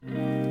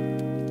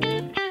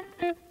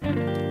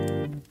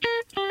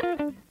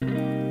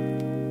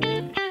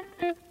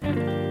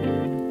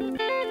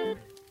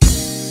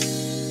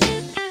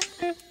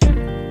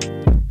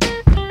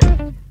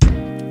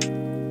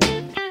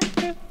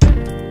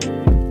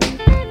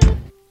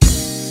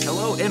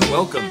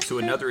Welcome to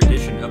another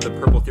edition of the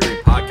Purple Theory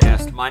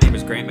Podcast. My name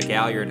is Grant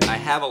McGalliard, and I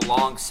have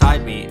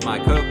alongside me my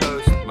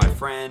co-host, my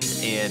friend,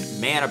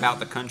 and man about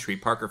the country,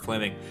 Parker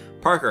Fleming.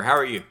 Parker, how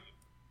are you?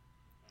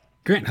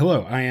 Grant,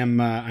 hello. I am.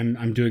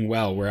 I'm doing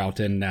well. We're out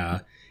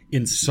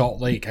in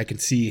Salt Lake. I can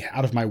see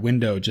out of my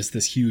window just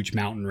this huge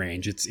mountain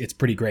range. It's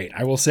pretty great.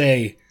 I will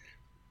say,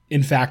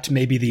 in fact,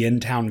 maybe the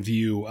in-town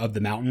view of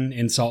the mountain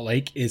in Salt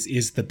Lake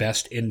is the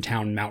best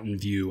in-town mountain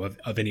view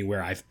of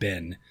anywhere I've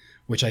been,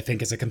 which I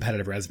think is a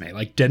competitive resume.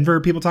 Like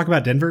Denver, people talk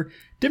about Denver.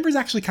 Denver's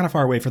actually kind of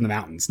far away from the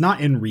mountains. Not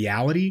in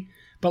reality,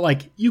 but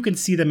like you can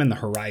see them in the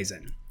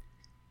horizon.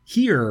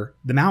 Here,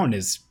 the mountain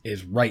is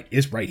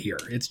right here.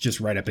 It's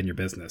just right up in your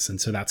business, and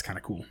so that's kind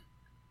of cool.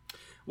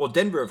 Well,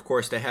 Denver, of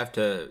course, they have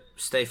to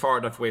stay far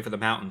enough away from the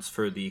mountains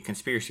for the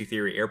conspiracy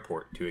theory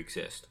airport to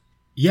exist.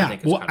 Yeah, I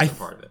think it's kind of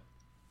part of it.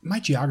 My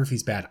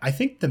geography's bad. I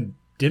think the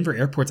Denver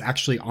airport's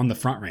actually on the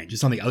Front Range.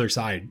 It's on the other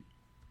side.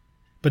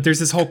 But there's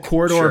this whole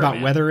corridor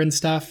about weather and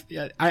stuff.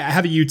 I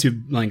have a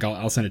YouTube link.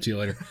 I'll send it to you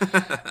later.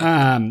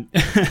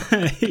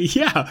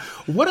 Yeah,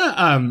 what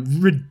a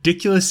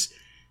ridiculous...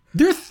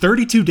 There are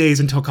 32 days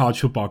until college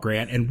football,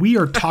 Grant, and we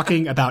are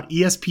talking about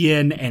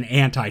ESPN and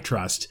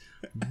antitrust.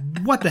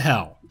 What the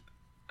hell?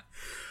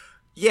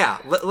 Yeah,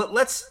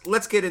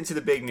 let's get into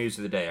the big news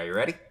of the day. Are you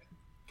ready?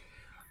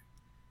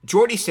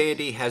 Jordy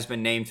Sandy has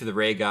been named to the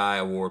Ray Guy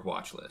Award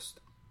watch list.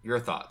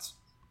 Your thoughts?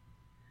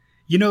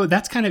 You know,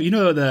 that's kind of,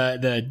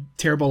 the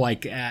terrible,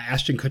 like,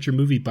 Ashton Kutcher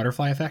movie,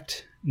 Butterfly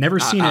Effect? Never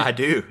seen it. I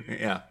do,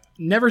 yeah.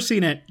 Never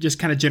seen it, just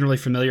kind of generally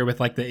familiar with,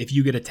 like, if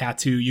you get a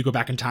tattoo, you go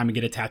back in time and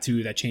get a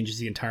tattoo that changes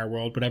the entire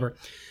world, whatever.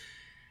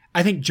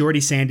 I think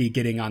Jordy Sandy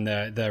getting on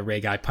the Ray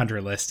Guy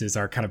punter list is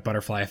our kind of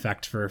Butterfly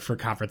Effect for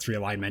conference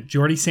realignment.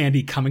 Jordy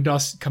Sandy coming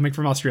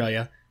from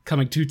Australia,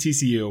 coming to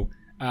TCU,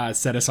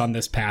 set us on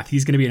this path.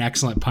 He's going to be an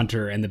excellent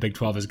punter, and the Big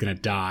 12 is going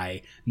to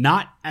die.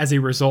 Not as a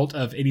result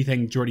of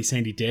anything Jordy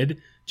Sandy did,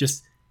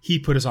 just he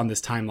put us on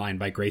this timeline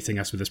by gracing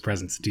us with his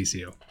presence at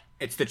TCU.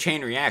 It's the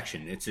chain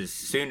reaction. It's as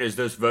soon as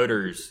those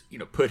voters,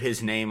 put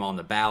his name on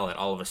the ballot,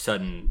 all of a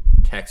sudden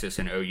Texas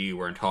and OU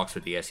were in talks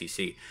with the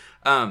SEC.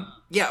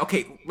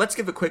 Okay, let's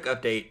give a quick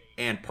update.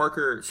 And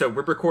Parker, so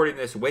we're recording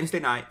this Wednesday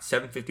night,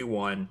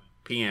 7:51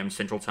 p.m.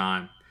 Central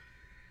Time.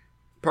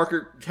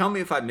 Parker, tell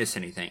me if I miss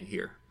anything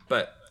here.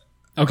 But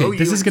okay, OU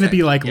this is going to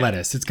be like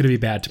lettuce. It's going to be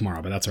bad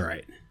tomorrow, but that's all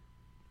right.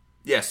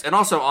 Yes, and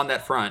also on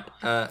that front,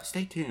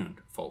 stay tuned,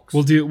 folks.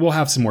 We'll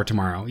have some more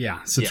tomorrow.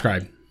 Yeah,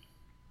 subscribe. Yeah.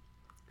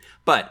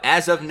 But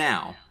as of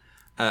now,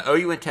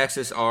 OU and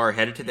Texas are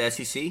headed to the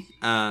SEC.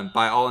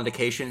 By all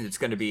indications, it's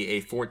going to be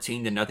a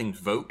 14-0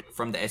 vote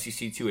from the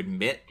SEC to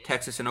admit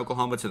Texas and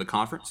Oklahoma to the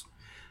conference.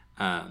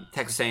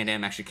 Texas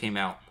A&M actually came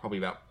out probably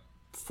about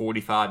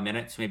 45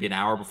 minutes, maybe an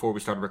hour before we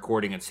started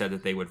recording and said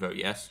that they would vote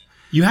yes.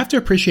 You have to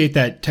appreciate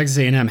that Texas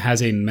A&M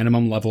has a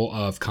minimum level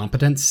of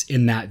competence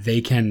in that they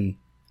can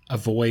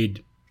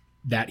avoid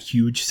that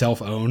huge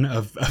self-own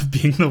of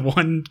being the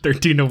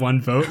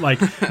 13-1 vote,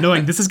 like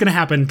knowing this is going to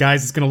happen,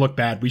 guys, it's going to look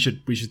bad. We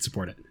should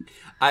support it.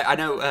 I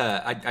know.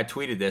 I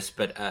tweeted this,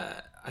 but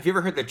have you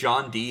ever heard the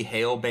John D.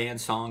 Hale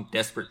Band song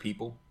 "Desperate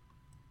People"?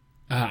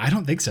 I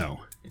don't think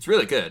so. It's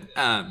really good.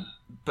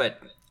 But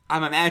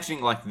I'm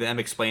imagining like them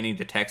explaining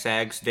to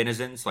Texags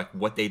denizens like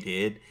what they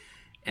did,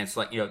 and it's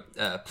like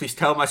please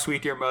tell my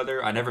sweet dear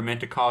mother I never meant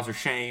to cause her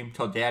shame.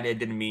 Tell daddy I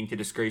didn't mean to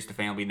disgrace the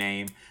family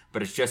name,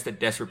 but it's just that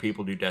desperate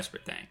people do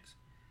desperate things.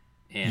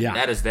 And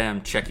that is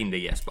them checking the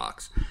yes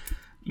box.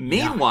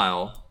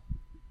 Meanwhile,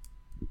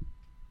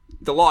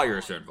 the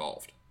lawyers are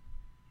involved.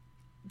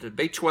 The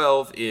Big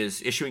 12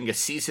 is issuing a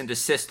cease and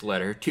desist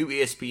letter to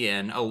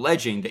ESPN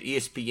alleging that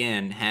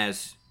ESPN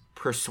has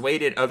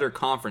persuaded other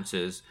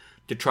conferences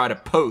to try to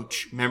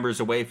poach members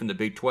away from the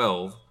Big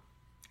 12,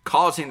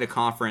 causing the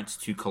conference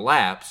to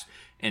collapse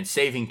and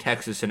saving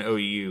Texas and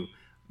OU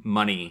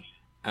money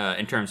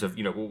in terms of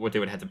what they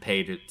would have to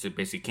pay to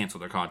basically cancel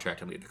their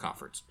contract and leave the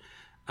conference.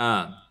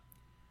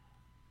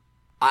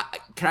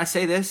 Can I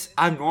say this?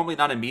 I'm normally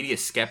not a media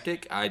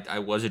skeptic. I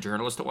was a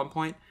journalist at one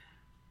point.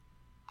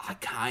 I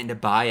kind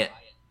of buy it.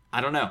 I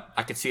don't know.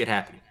 I could see it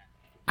happening.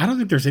 I don't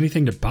think there's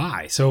anything to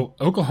buy. So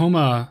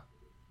Oklahoma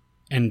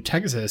and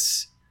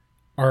Texas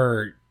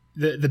are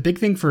the big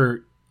thing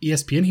for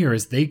ESPN here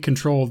is they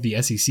control the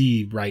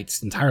SEC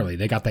rights entirely.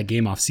 They got that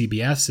game off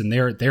CBS, and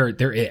they're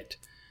it.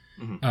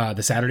 Mm-hmm.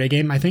 The Saturday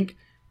game, I think.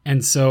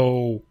 And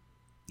so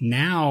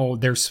now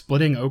they're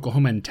splitting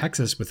Oklahoma and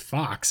Texas with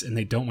Fox, and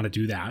they don't want to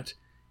do that.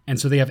 And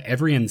so they have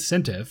every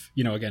incentive.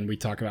 Again, we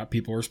talk about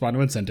people respond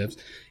to incentives.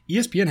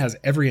 ESPN has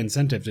every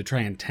incentive to try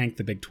and tank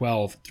the Big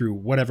 12 through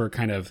whatever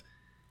kind of,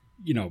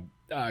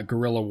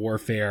 guerrilla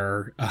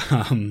warfare,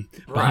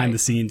 behind the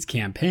scenes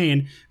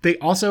campaign. They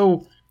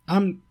also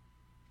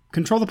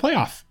control the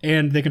playoff,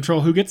 and they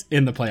control who gets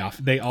in the playoff.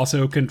 They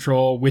also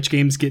control which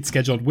games get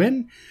scheduled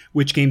when,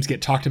 which games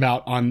get talked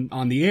about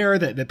on the air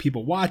that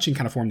people watch and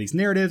kind of form these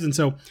narratives. And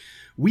so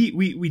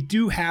we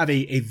do have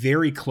a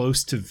very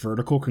close to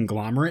vertical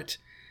conglomerate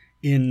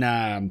in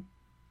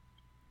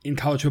in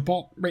college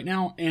football right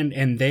now,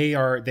 and they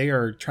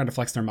are trying to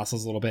flex their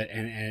muscles a little bit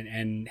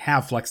and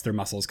have flexed their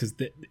muscles because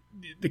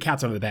the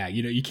cat's out of the bag.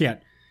 You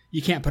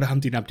can't put a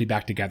Humpty Dumpty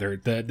back together.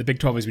 The Big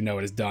 12 as we know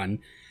it is done,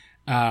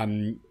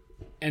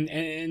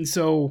 and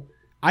so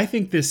I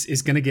think this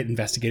is going to get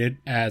investigated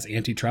as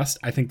antitrust.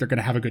 I think they're going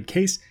to have a good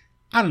case.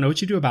 I don't know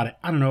what you do about it.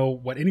 I don't know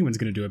what anyone's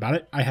going to do about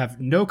it. I have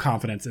no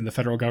confidence in the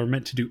federal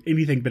government to do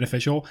anything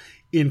beneficial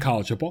in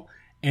college football.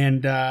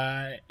 And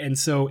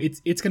so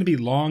it's going to be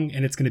long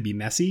and it's going to be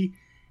messy.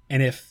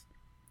 And if,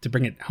 to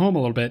bring it home a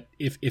little bit,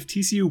 if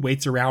TCU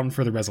waits around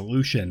for the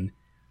resolution,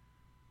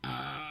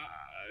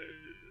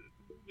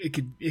 it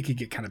could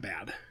get kind of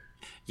bad.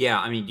 Yeah,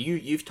 I mean,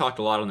 you've talked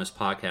a lot on this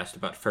podcast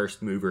about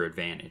first mover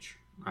advantage,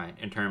 right?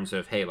 In terms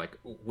of, hey, like,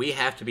 we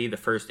have to be the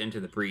first into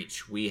the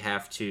breach. We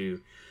have to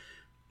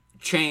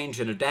change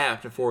and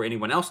adapt before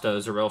anyone else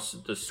does, or else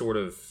the sort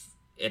of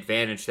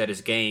advantage that is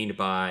gained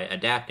by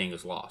adapting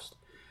is lost.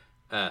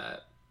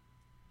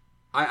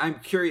 I'm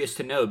curious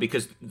to know,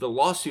 because the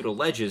lawsuit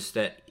alleges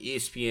that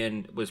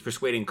ESPN was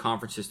persuading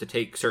conferences to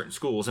take certain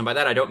schools, and by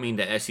that I don't mean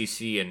the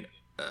SEC and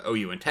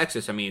OU in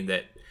Texas. I mean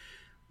that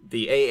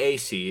the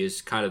AAC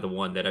is kind of the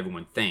one that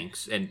everyone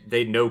thinks, and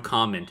they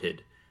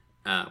commented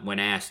when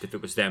asked if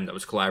it was them that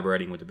was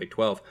collaborating with the Big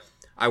 12.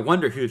 I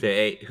wonder who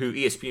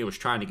ESPN was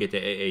trying to get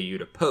the AAU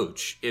to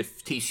poach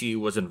if TCU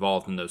was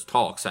involved in those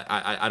talks.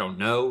 I don't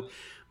know.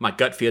 My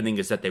gut feeling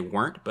is that they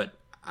weren't, but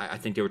I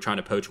think they were trying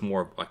to poach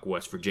more like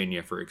West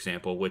Virginia, for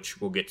example, which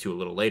we'll get to a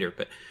little later.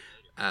 But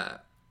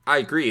I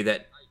agree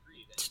that,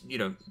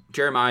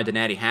 Jeremiah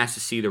Donati has to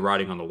see the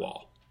writing on the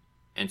wall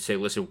and say,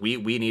 listen,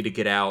 we need to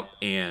get out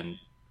and,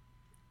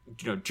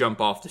 jump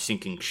off the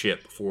sinking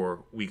ship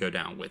before we go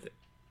down with it.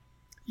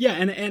 Yeah,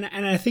 and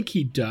I think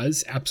he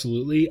does,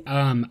 absolutely.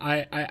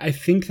 I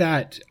think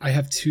that I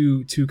have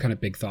two kind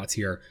of big thoughts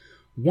here.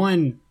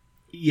 One,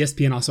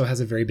 ESPN also has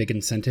a very big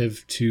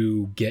incentive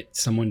to get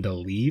someone to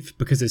leave,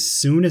 because as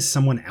soon as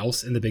someone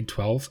else in the Big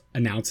 12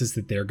 announces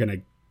that they're going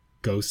to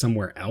go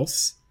somewhere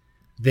else,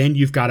 then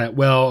you've got to,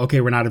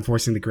 we're not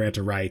enforcing the grant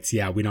of rights.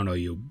 Yeah, we don't owe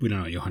you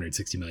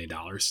 $160 million.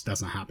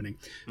 That's not happening.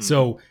 Mm-hmm.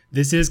 So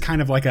this is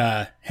kind of like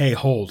a, hey,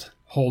 hold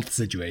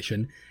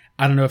situation.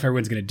 I don't know if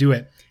everyone's going to do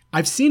it.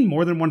 I've seen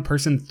more than one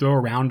person throw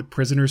around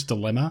prisoner's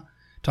dilemma,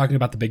 talking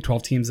about the Big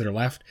 12 teams that are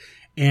left.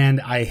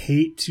 And I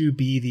hate to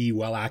be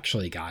the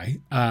actually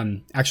guy.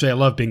 Actually, I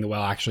love being the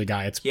actually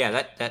guy.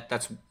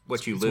 That's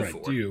what you live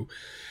for. I do.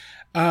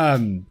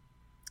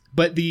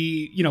 But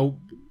the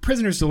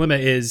prisoner's dilemma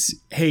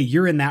is, hey,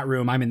 you're in that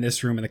room, I'm in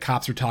this room, and the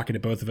cops are talking to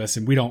both of us,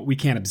 and we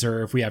can't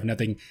observe. We have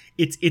nothing.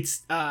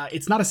 It's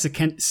not a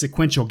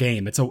sequential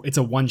game. It's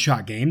a one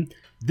shot game.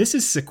 This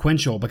is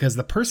sequential because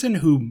the person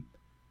who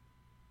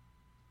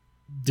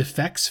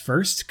defects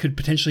first could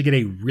potentially get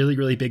a really,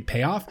 really big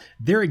payoff.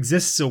 There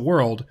exists a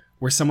world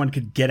where someone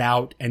could get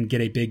out and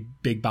get a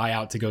big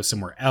buyout to go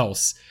somewhere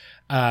else,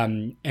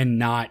 and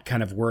not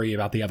kind of worry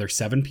about the other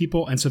 7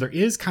 people. And so there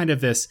is kind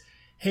of this,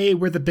 hey,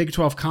 we're the Big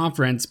 12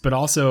 conference, but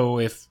also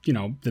if,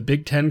 the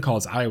Big 10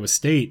 calls Iowa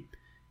State,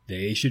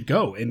 they should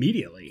go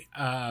immediately.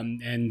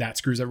 And that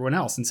screws everyone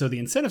else. And so the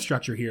incentive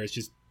structure here is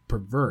just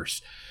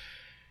perverse.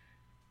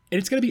 And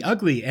it's going to be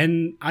ugly.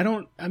 And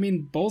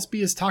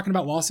Bowlesby is talking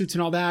about lawsuits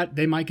and all that.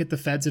 They might get the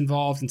feds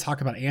involved and talk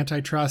about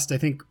antitrust.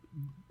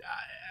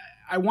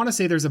 I want to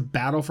say there's a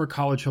battle for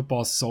college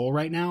football's soul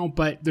right now,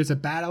 but there's a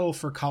battle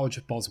for college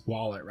football's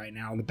wallet right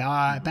now. The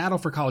battle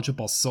for college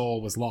football's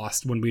soul was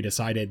lost when we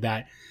decided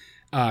that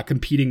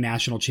competing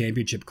national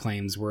championship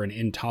claims were an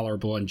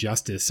intolerable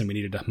injustice, and we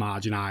needed to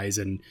homogenize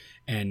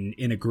and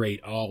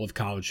integrate all of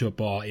college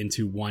football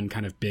into one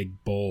kind of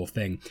big bowl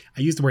thing.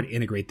 I used the word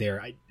integrate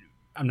there.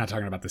 I'm not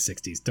talking about the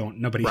 60s.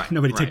 Nobody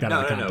take that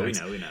out of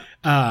context. No, we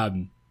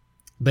know.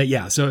 But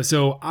yeah,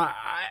 so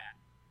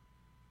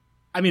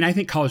I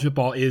think college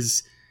football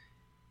is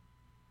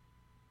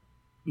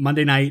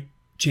Monday night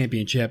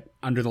championship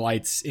under the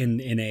lights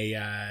in an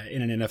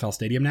NFL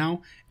stadium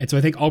now. And so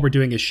I think all we're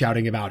doing is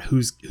shouting about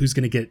who's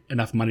going to get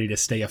enough money to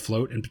stay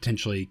afloat and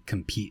potentially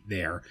compete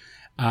there.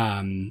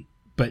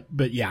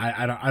 But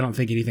yeah, I don't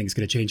think anything's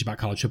going to change about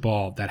college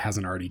football that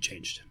hasn't already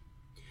changed.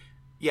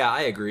 Yeah,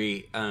 I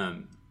agree.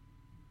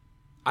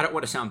 I don't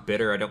want to sound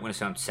bitter. I don't want to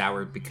sound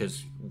sour,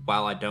 because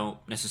while I don't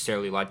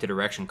necessarily like the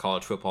direction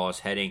college football is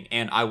heading,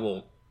 and I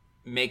will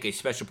make a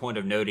special point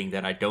of noting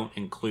that I don't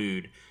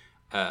include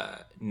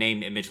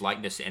name, image,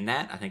 likeness in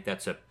that. I think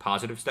that's a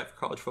positive step for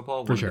college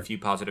football. One of the few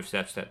positive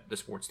steps that the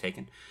sport's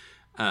taken.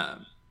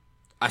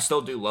 I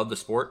still do love the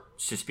sport,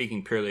 just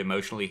speaking purely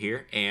emotionally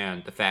here,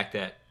 and the fact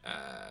that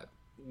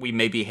we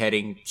may be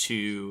heading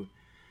to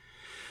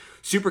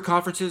super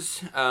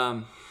conferences.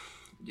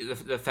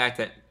 The fact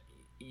that,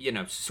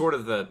 sort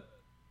of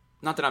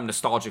not that I'm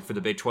nostalgic for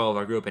the Big 12.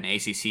 I grew up an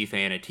ACC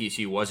fan, and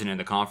TCU wasn't in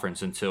the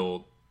conference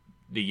until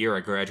the year I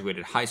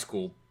graduated high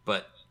school,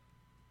 but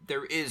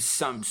there is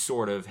some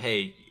sort of,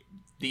 hey,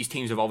 these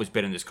teams have always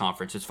been in this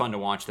conference. It's fun to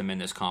watch them in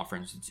this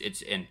conference.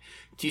 And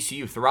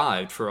TCU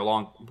thrived for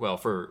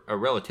a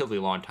relatively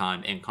long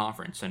time in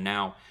conference, and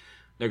now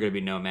they're going to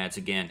be nomads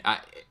again.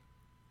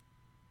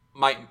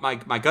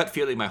 my gut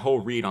feeling, my whole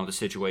read on the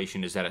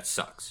situation is that it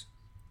sucks.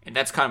 And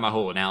that's kind of my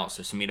whole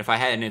analysis. I mean, if I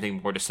had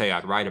anything more to say,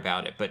 I'd write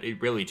about it, but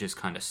it really just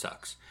kind of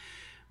sucks.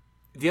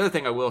 The other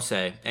thing I will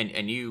say,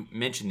 and you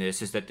mentioned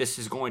this, is that this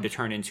is going to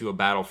turn into a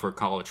battle for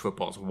college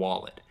football's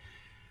wallet.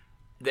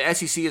 The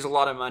SEC has a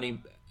lot of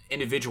money.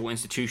 Individual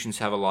institutions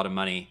have a lot of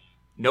money.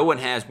 No one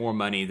has more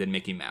money than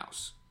Mickey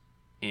Mouse.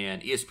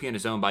 And ESPN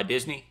is owned by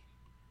Disney.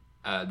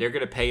 They're going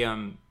to pay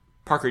him.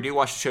 Parker, do you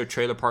watch the show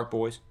Trailer Park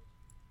Boys?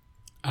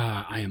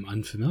 I am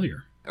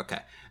unfamiliar. Okay.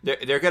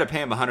 They're going to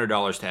pay him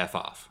 $100 to F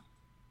off.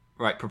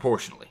 Right,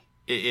 proportionally.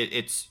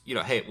 It's,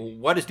 hey, well,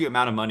 what is the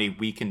amount of money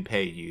we can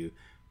pay you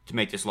to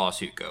make this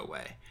lawsuit go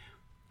away?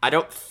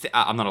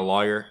 I'm not a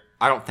lawyer.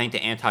 I don't think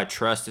the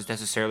antitrust is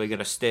necessarily going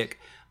to stick,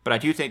 but I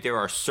do think there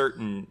are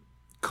certain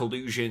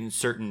collusion,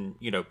 certain,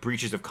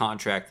 breaches of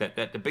contract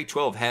that the Big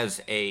 12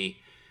 has a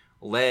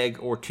leg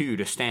or two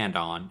to stand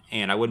on,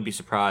 and I wouldn't be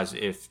surprised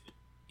if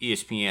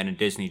ESPN and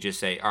Disney just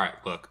say, all right,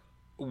 look,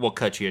 we'll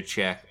cut you a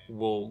check.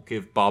 We'll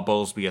give Bob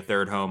Bowlesby a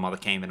third home on the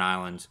Cayman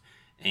Islands,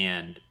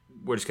 and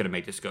we're just going to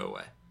make this go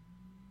away.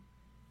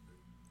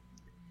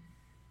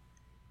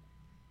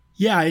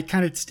 Yeah, it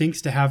kind of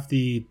stinks to have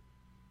the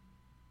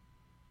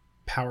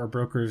power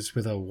brokers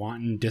with a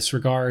wanton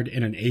disregard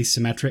and an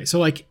asymmetric. So,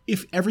 like,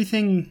 if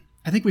everything,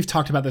 I think we've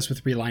talked about this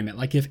with realignment,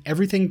 like if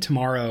everything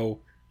tomorrow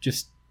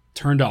just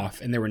turned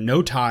off and there were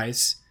no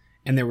ties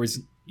and there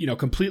was,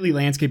 completely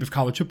landscape of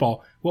college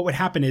football, what would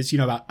happen is,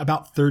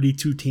 about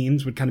 32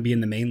 teams would kind of be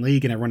in the main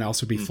league and everyone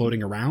else would be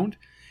floating around.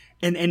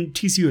 And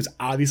TCU is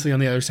obviously on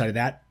the other side of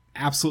that.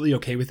 Absolutely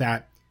okay with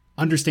that.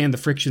 Understand the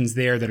frictions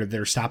there that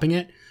are stopping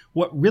it.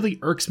 What really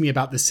irks me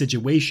about this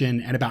situation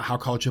and about how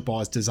college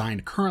football is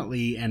designed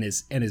currently and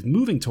is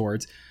moving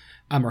towards,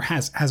 or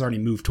has already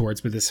moved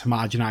towards, with this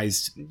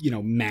homogenized,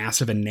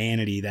 mass of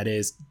inanity that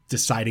is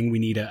deciding we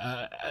need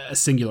a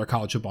singular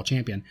college football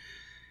champion.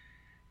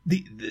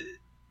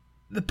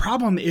 The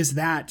problem is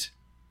that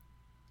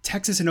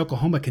Texas and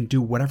Oklahoma can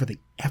do whatever the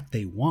F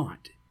they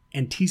want.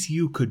 And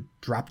TCU could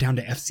drop down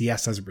to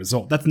FCS as a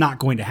result. That's not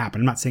going to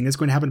happen. I'm not saying it's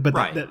going to happen, but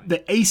right.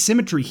 the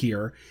asymmetry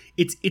here,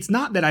 it's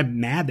not that I'm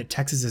mad that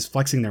Texas is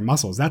flexing their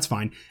muscles. That's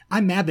fine.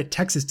 I'm mad that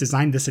Texas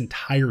designed this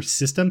entire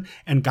system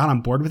and got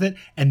on board with it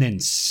and then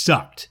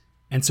sucked.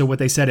 And so what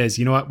they said is,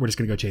 you know what, we're just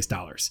going to go chase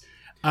dollars.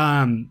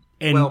 And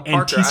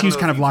Parker, TCU's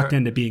kind of locked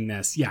into being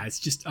this. Yeah, it's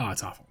just,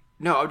 it's awful.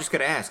 No, I'm just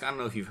going to ask. I don't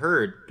know if you've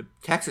heard,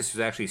 Texas is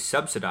actually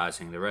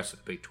subsidizing the rest of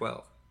the Big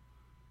 12.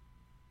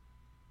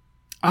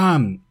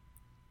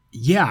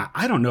 Yeah,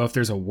 I don't know if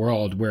there's a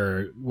world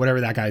where whatever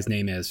that guy's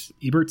name is,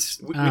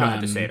 Eberts. We don't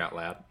have to say it out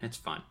loud. It's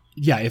fine.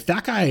 Yeah, if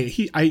that guy,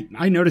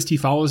 I noticed he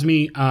follows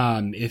me.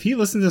 If he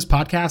listens to this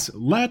podcast,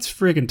 let's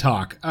friggin'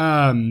 talk.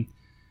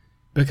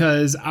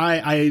 Because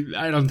I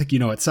don't think you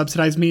know what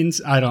subsidized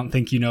means. I don't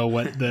think you know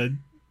what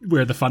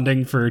where the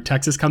funding for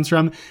Texas comes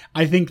from.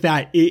 I think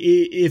that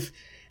if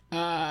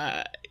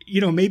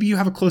maybe you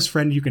have a close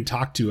friend you can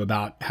talk to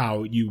about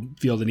how you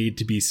feel the need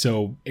to be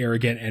so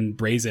arrogant and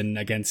brazen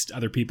against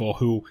other people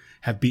who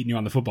have beaten you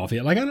on the football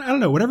field. Like, I don't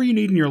know, whatever you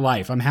need in your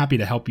life, I'm happy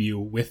to help you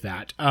with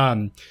that.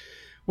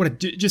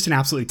 Just an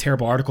absolutely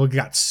terrible article. It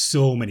got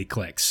so many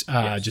clicks,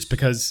 yes. Just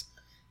because,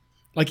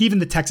 like, even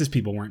the Texas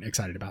people weren't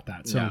excited about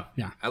that. So, no.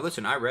 Yeah.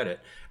 Listen, I read it.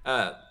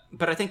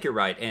 But I think you're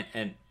right.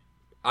 And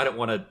I don't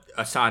want to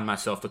assign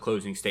myself the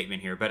closing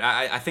statement here, but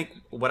I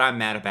think what I'm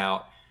mad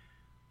about,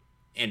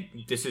 and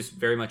this is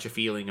very much a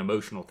feeling,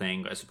 emotional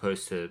thing as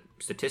opposed to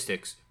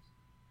statistics.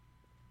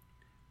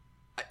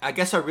 I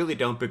guess I really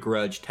don't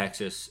begrudge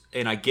Texas,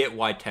 and I get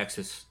why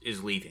Texas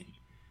is leaving.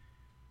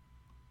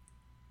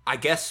 I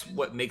guess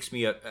what makes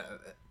me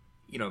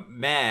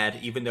mad,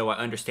 even though I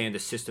understand the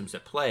systems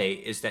at play,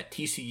 is that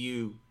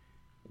TCU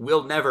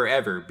will never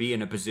ever be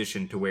in a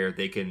position to where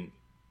they can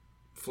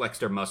flex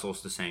their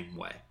muscles the same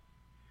way,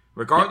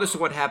 regardless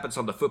of what happens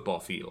on the football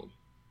field.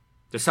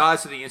 The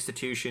size of the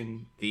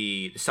institution,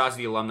 the size of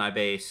the alumni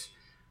base,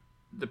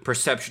 the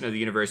perception of the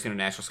university on a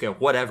national scale,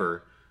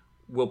 whatever,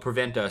 will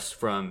prevent us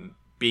from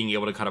being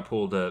able to kind of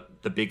pull the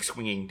big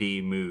swinging D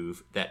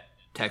move that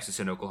Texas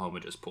and Oklahoma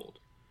just pulled.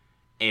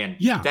 And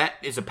that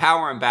is a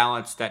power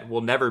imbalance that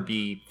will never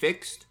be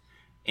fixed,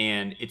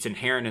 and it's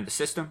inherent in the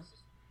system.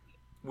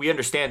 We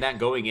understand that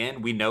going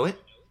in. We know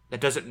it. That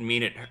doesn't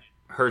mean it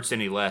hurts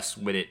any less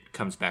when it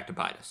comes back to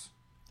bite us.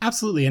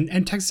 Absolutely.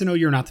 And Texas and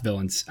OU are not the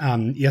villains.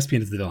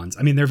 ESPN is the villains.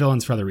 I mean, they're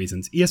villains for other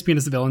reasons. ESPN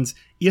is the villains.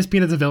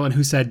 ESPN is the villain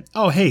who said,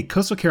 oh, hey,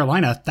 Coastal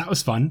Carolina, that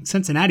was fun.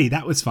 Cincinnati,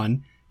 that was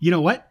fun. You know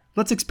what?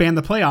 Let's expand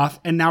the playoff.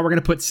 And now we're going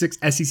to put 6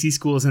 SEC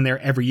schools in there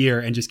every year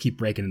and just keep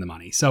breaking in the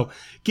money. So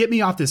get me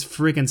off this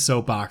freaking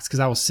soapbox, because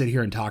I will sit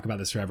here and talk about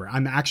this forever.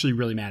 I'm actually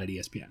really mad at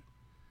ESPN.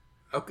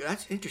 Okay,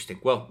 that's interesting.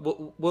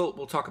 Well,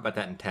 we'll talk about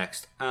that in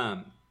text.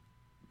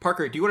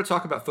 Parker, do you want to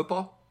talk about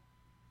football?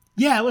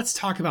 Yeah, let's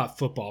talk about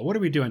football. What are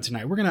we doing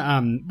tonight? We're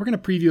gonna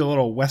preview a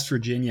little West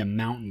Virginia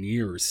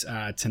Mountaineers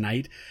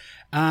tonight,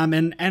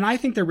 and I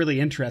think they're really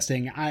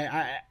interesting.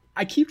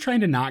 I keep trying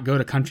to not go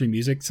to country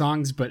music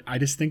songs, but I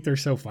just think they're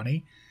so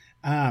funny.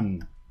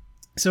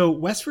 So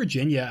West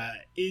Virginia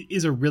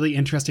is a really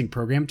interesting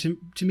program to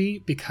me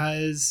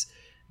because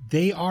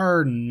they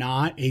are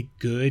not a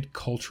good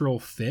cultural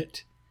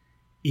fit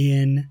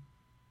in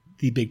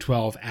the Big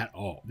 12 at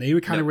all. They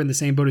were kind of were in the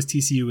same boat as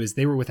TCU, as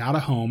they were without a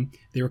home.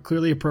 They were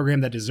clearly a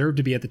program that deserved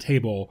to be at the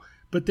table,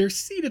 but their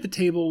seat at the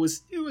table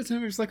was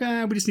like,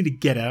 we just need to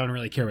get it. I don't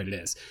really care what it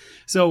is.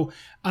 So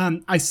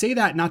I say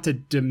that not to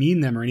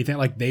demean them or anything.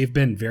 Like, they've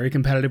been very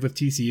competitive with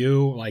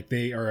TCU. Like,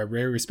 they are a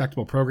very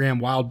respectable program.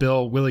 Wild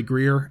Bill, Willie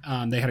Greer,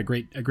 they had a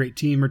great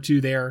team or two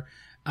there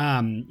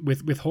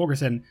with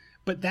Holgorsen.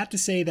 But that to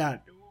say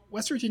that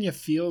West Virginia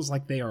feels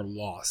like they are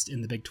lost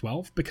in the Big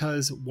 12,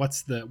 because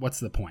what's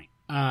the point?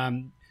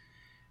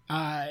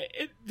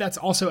 That's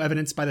also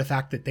evidenced by the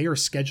fact that they are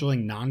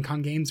scheduling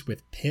non-con games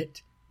with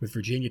Pitt, with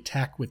Virginia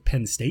Tech, with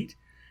Penn State.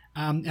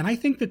 And I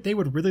think that they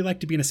would really like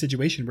to be in a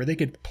situation where they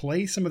could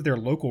play some of their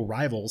local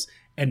rivals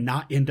and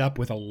not end up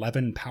with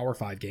 11 Power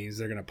 5 games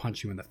that are going to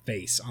punch you in the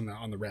face on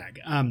the rag.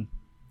 And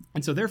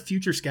so their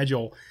future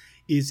schedule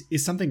is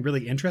something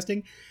really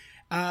interesting.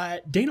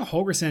 Dana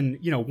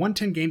Holgorsen, won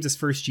 10 games his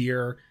first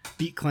year,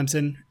 beat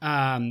Clemson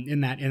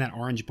in that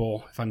Orange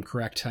Bowl, if I'm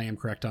correct. I am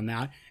correct on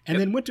that. And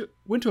then went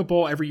to a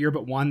bowl every year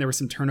but one. There was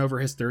some turnover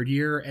his third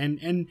year,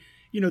 and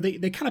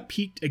they kind of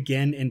peaked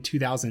again in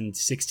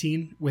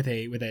 2016 with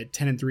a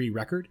 10-3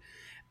 record.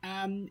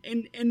 And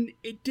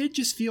it did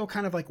just feel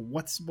kind of like,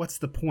 what's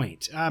the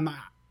point?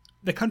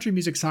 The country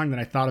music song that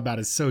I thought about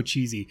is so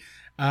cheesy.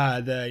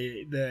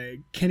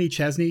 The Kenny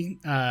Chesney,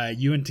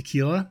 You and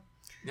Tequila.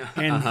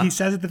 And he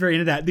says at the very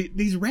end of that,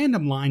 these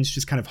random lines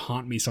just kind of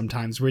haunt me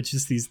sometimes, where it's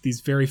just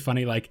these very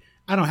funny, like,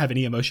 I don't have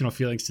any emotional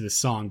feelings to this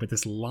song, but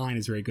this line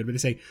is very good. Where they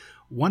say,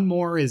 one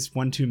more is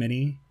one too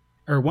many,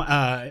 or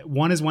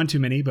one is one too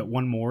many, but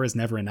one more is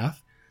never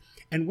enough.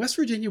 And West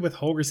Virginia with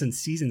Holgorsen's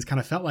seasons kind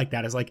of felt like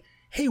that. It's like,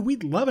 hey,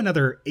 we'd love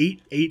another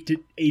 8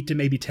 to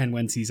maybe 10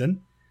 win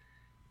season.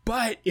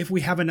 But if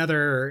we have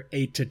another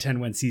 8 to 10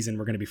 win season,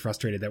 we're going to be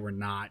frustrated that we're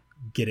not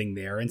getting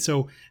there. And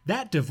so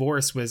that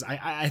divorce was,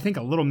 I think,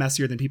 a little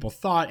messier than people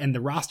thought. And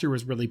the roster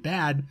was really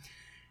bad.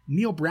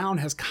 Neil Brown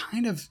has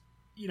kind of,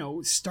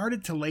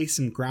 started to lay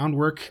some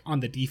groundwork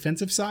on the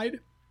defensive side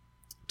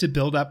to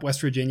build up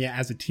West Virginia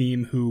as a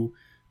team who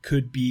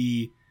could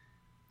be,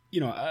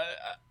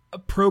 a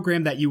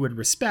program that you would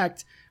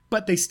respect,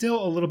 but they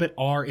still a little bit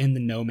are in the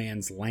no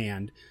man's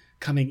land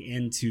coming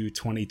into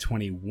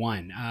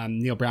 2021.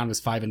 Neil Brown was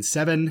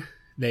 5-7.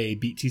 They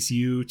beat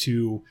TCU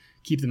to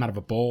keep them out of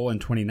a bowl in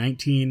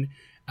 2019.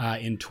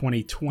 In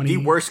 2020,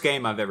 the worst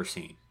game I've ever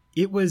seen.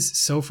 It was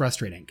so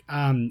frustrating.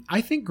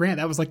 I think, Grant,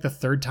 that was like the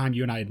third time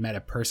you and I had met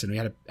in person.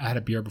 I had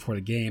a beer before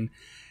the game,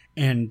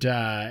 and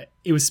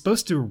it was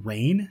supposed to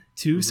rain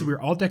too. Mm-hmm. So we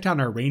were all decked out in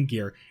our rain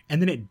gear,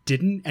 and then it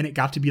didn't, and it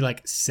got to be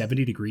like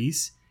 70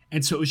 degrees.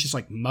 And so it was just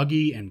like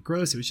muggy and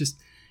gross.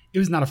 It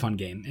was not a fun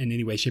game in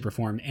any way, shape, or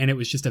form. And it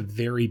was just a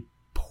very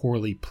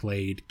poorly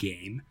played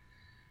game.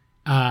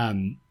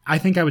 I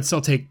think I would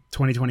still take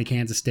 2020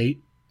 Kansas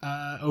State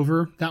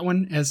over that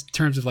one as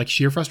terms of like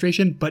sheer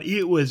frustration, but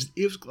it was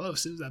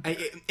close. It was up there.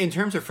 In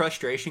terms of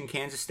frustration,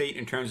 Kansas State,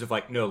 in terms of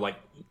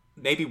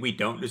maybe we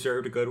don't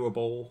deserve to go to a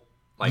bowl.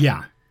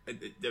 Yeah.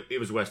 It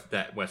was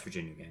that West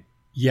Virginia game.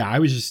 Yeah, I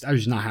was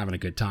just not having a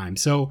good time.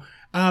 So,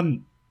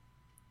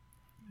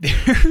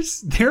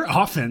 their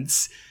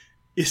offense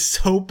is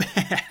so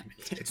bad.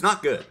 It's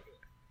not good.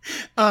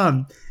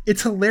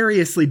 It's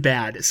hilariously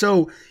bad.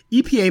 So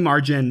EPA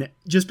margin,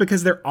 just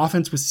because their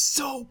offense was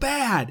so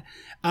bad,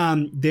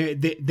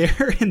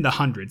 they're in the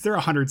hundreds. They're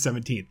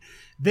 117th.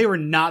 They were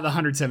not the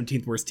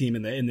 117th worst team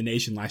in the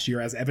nation last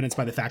year, as evidenced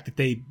by the fact that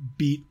they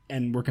beat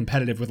and were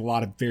competitive with a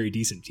lot of very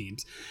decent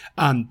teams.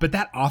 But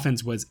that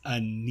offense was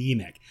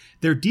anemic.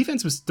 Their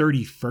defense was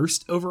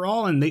 31st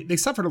overall, and they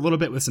suffered a little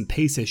bit with some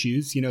pace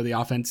issues. The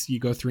offense, you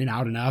go 3 and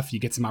out enough, you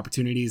get some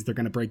opportunities, they're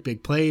going to break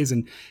big plays,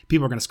 and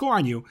people are going to score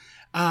on you.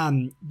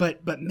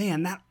 But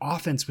man, that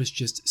offense was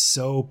just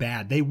so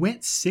bad. They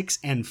went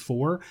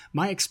 6-4.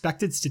 My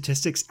expected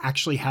statistics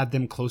actually had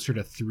them closer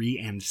to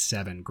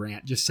 3-7.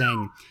 Grant, just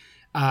saying.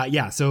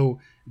 So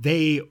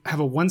they have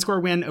a 1-score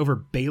win over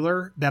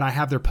Baylor that I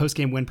have their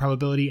post-game win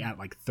probability at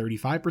like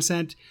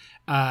 35%.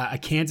 A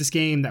Kansas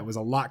game that was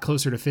a lot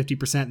closer to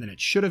 50% than it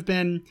should have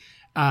been.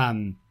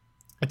 A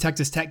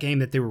Texas Tech game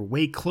that they were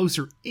way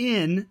closer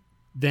in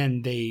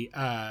than they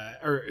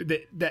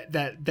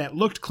that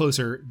looked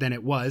closer than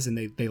it was, and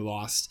they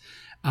lost.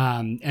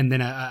 And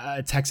then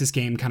a Texas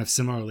game kind of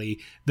similarly.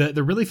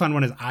 The really fun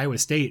one is Iowa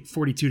State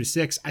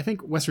 42-6. I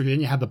think West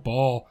Virginia had the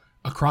ball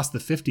across the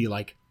 50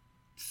 like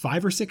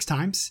 5 or 6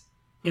 times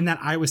in that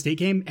Iowa State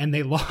game, and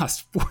they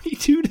lost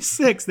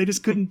 42-6. They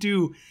just couldn't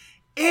do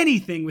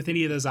anything with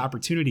any of those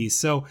opportunities.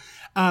 So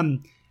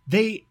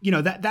they,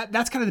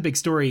 that's kind of the big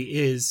story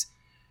is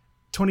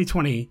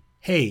 2020.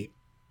 Hey,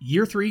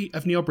 year 3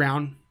 of Neil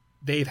Brown.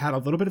 They've had a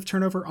little bit of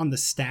turnover on the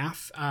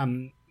staff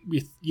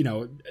with,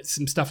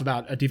 some stuff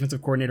about a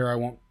defensive coordinator I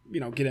won't,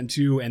 get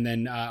into, and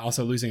then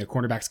also losing a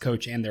cornerbacks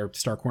coach and their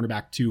star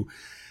cornerback to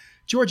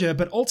Georgia.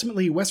 But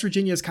ultimately, West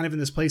Virginia is kind of in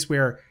this place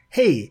where,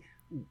 hey,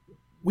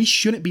 we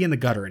shouldn't be in the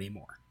gutter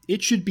anymore.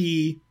 It should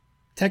be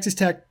Texas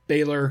Tech,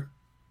 Baylor,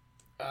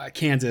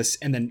 Kansas,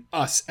 and then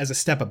us as a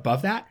step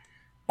above that.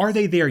 Are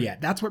they there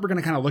yet? That's what we're going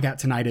to kind of look at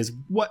tonight is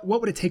what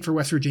would it take for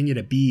West Virginia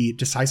to be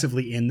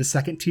decisively in the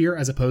second tier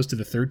as opposed to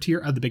the third tier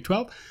of the Big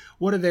 12?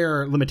 What are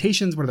their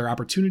limitations? What are their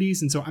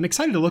opportunities? And so I'm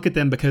excited to look at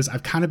them because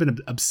I've kind of been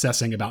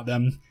obsessing about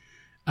them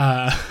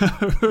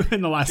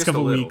in the last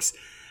couple of weeks.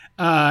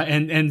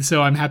 And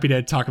so I'm happy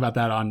to talk about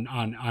that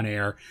on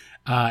air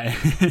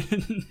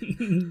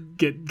and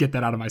get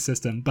that out of my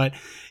system. But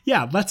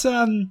yeah, let's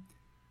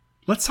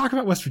talk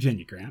about West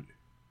Virginia, Grant.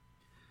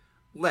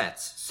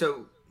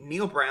 So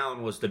Neil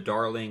Brown was the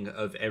darling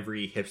of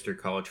every hipster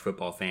college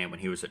football fan when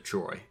he was at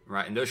Troy,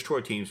 right? And those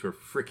Troy teams were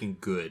freaking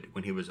good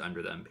when he was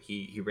under them.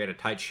 He ran a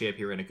tight ship,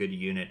 he ran a good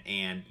unit,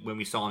 and when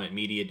we saw him at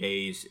media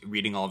days,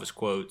 reading all of his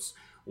quotes,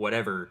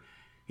 whatever,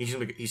 he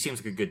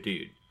seems like a good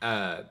dude.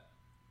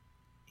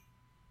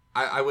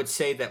 I would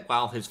say that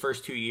while his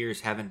first 2 years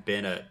haven't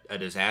been a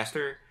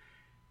disaster,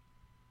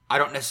 I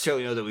don't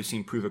necessarily know that we've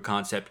seen proof of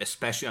concept,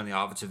 especially on the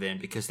offensive end,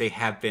 because they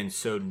have been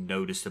so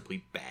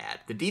noticeably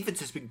bad. The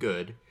defense has been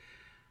good,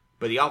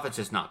 but the offense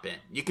has not been.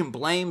 You can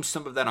blame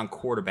some of that on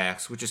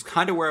quarterbacks, which is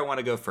kind of where I want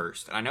to go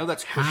first. I know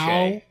that's cliche.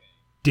 How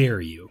dare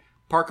you?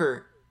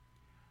 Parker,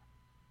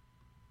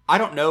 I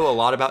don't know a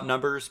lot about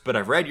numbers, but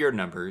I've read your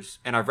numbers,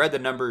 and I've read the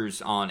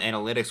numbers on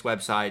analytics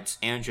websites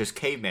and just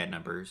caveman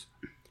numbers.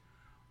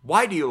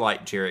 Why do you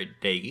like Jarret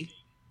Doege?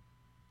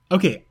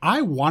 Okay,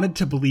 I wanted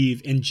to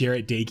believe in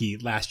Jarret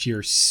Doege last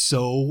year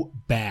so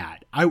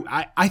bad.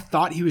 I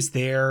thought he was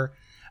there.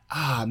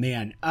 Ah,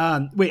 man.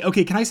 Wait,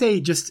 okay, can I say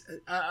just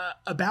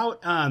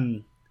about,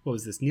 what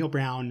was this, Neil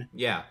Brown?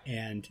 Yeah.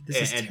 And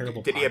this is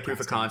terrible. Did he have proof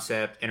of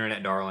concept,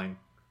 internet darling?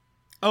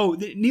 Oh,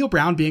 Neil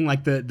Brown being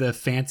like the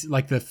fancy,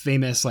 like the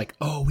famous, like,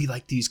 oh, we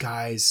like these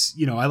guys.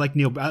 You know, I like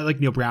Neil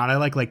Brown. I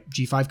like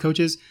G5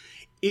 coaches.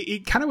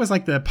 It kind of was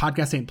like the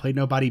podcast Ain't Played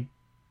Nobody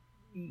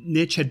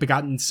niche had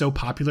gotten so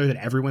popular that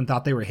everyone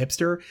thought they were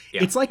hipster.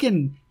 Yeah. It's like I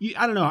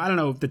don't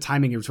know if the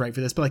timing was right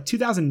for this, but like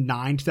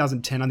 2009,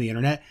 2010 on the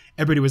internet,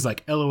 everybody was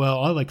like,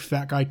 LOL, I like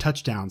fat guy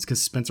touchdowns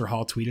because Spencer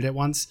Hall tweeted it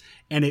once.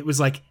 And it was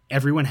like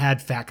everyone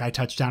had fat guy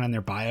touchdown in their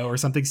bio or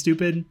something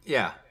stupid.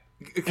 Yeah.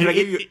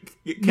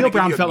 Neil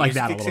Brown felt like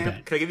that a little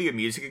bit. Can I give you a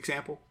music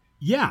example?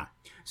 Yeah.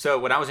 So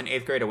when I was in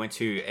 8th grade, I went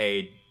to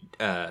a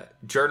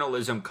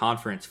journalism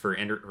conference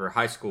for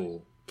high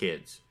school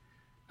kids.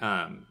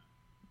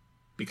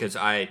 Because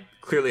I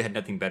clearly had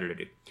nothing better to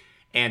do.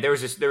 And there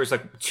was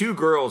like 2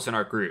 girls in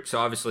our group. So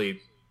obviously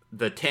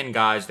the 10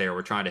 guys there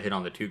were trying to hit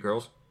on the 2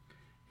 girls.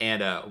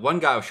 And one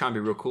guy was trying to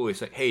be real cool.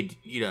 He's like, hey,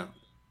 you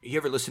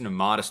ever listen to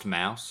Modest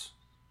Mouse?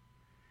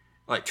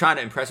 Like trying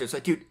to impress her. It's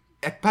like, dude,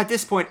 by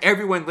this point,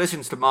 everyone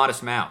listens to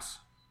Modest Mouse.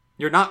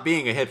 You're not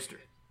being a hipster.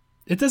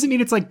 It doesn't mean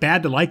it's like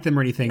bad to like them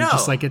or anything. No.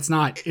 Just like it's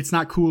not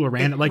cool or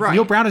random. Like right.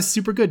 Neil Brown is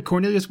super good.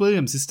 Cornelius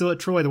Williams is still at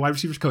Troy, the wide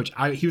receivers coach.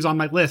 He was on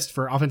my list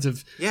for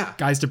offensive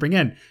guys to bring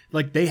in.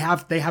 Like they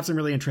have some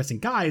really interesting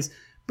guys,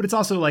 but it's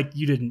also like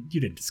you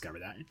didn't discover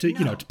that.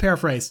 To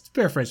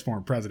paraphrase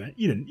former president,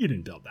 you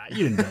didn't build that.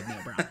 You didn't build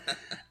Neil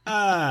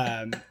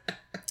Brown.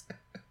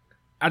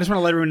 I just want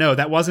to let everyone know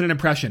that wasn't an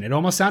impression. It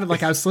almost sounded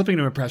like I was slipping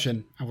into an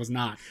impression. I was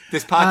not.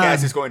 This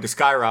podcast is going to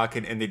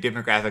skyrocket in the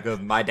demographic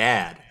of my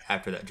dad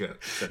after that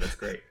joke. So that's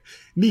great.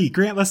 Me,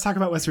 Grant, let's talk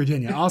about West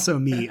Virginia. Also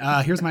me.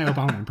 Here's my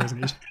Obama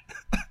impersonation.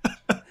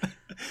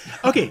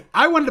 Okay,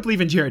 I wanted to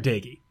believe in Jarret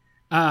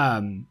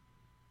Doege.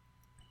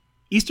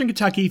 Eastern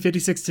Kentucky,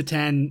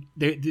 56-10.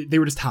 They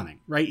were just humming,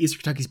 right? Eastern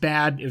Kentucky's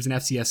bad. It was an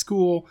FCS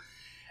school.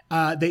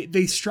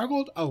 They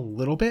struggled a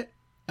little bit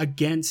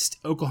against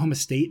Oklahoma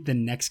State the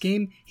next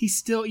game. He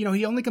still,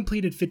 he only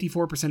completed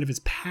 54% of his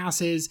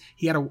passes.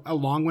 He had a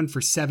long one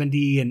for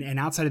 70, and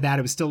outside of that,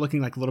 it was still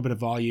looking like a little bit of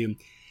volume.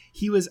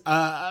 He was,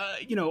 a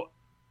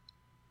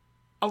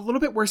little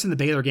bit worse in the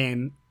Baylor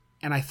game,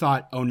 and I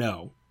thought, oh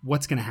no,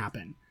 what's going to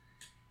happen?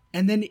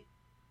 And then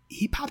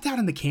he popped out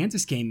in the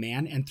Kansas game,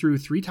 man, and threw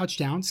 3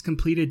 touchdowns,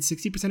 completed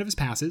 60% of his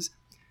passes.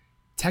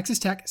 Texas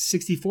Tech,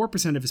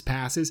 64% of his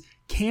passes.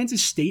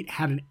 Kansas State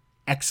had an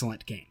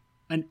excellent game,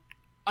 an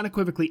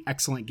unequivocally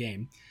excellent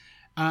game.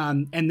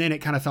 And then it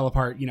kind of fell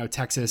apart.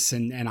 Texas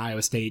and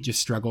Iowa State just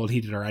struggled.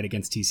 He did all right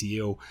against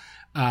TCU,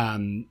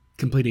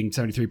 completing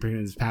 73% of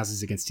his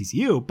passes against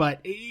TCU, but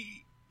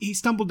he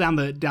stumbled down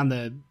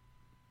the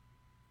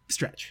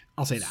stretch.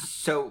 I'll say that.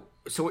 So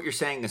what you're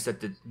saying is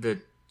that the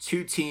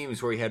 2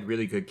 teams where he had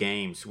really good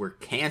games were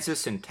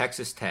Kansas and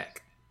Texas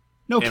Tech.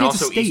 No, and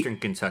Kansas also State, Eastern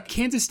Kentucky.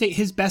 Kansas State,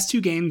 his best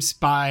 2 games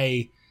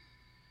by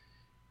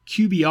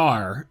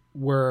QBR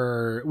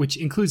were, which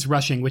includes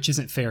rushing, which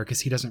isn't fair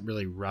because he doesn't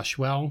really rush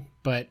well,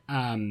 but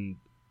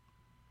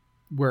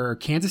were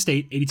Kansas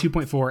State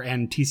 82.4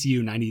 and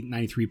TCU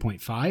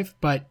 93.5.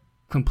 But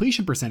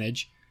completion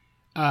percentage,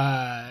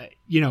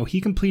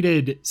 he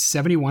completed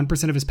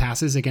 71% of his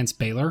passes against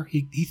Baylor.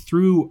 He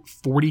threw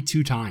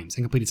 42 times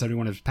and completed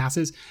 71 of his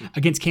passes.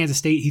 Against Kansas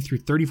State, he threw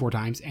 34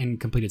 times and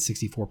completed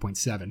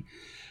 64.7.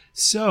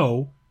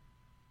 So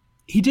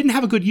he didn't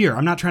have a good year.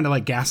 I'm not trying to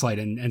like gaslight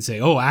and say,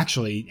 oh,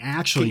 actually,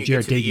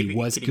 Jarrett Doege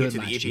was good last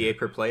year. Can you get to the EPA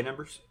per play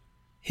numbers?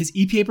 His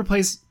EPA per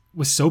play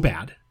was so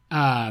bad.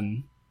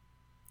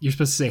 You're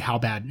supposed to say how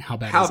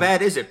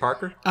bad is it,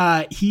 Parker?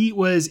 He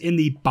was in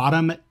the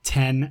bottom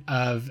 10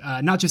 of,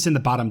 not just in the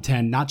bottom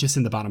 10, not just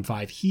in the bottom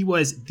 5. He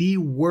was the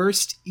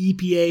worst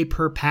EPA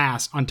per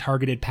pass on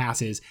targeted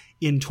passes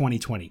in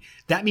 2020.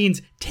 That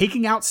means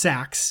taking out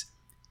sacks,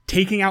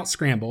 taking out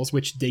scrambles,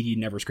 which Doege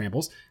never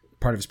scrambles,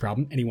 part of his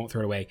problem, and he won't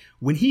throw it away.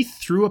 When he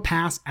threw a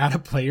pass at a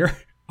player,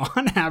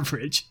 on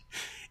average,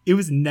 it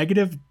was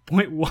negative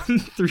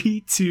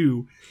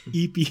 0.132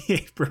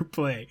 EPA per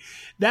play.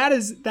 That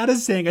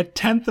is saying a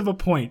tenth of a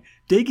point.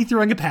 Doege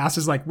throwing a pass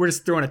is like, we're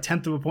just throwing a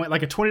tenth of a point,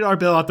 like a $20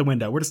 bill out the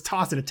window. We're just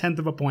tossing a tenth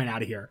of a point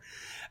out of here.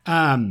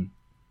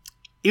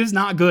 It was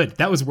not good.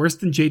 That was worse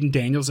than Jaden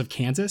Daniels of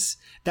Kansas.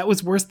 That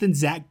was worse than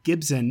Zach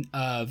Gibson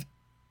of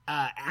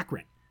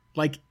Akron.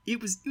 Like, it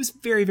was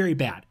very, very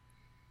bad.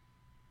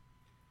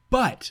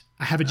 But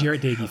I have a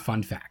Jarrett Doege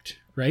fun fact,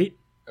 right?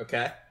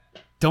 Okay.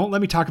 Don't let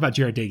me talk about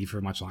Jarrett Doege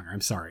for much longer.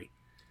 I'm sorry.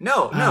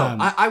 No.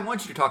 I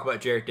want you to talk about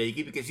Jarrett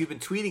Doege because you've been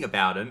tweeting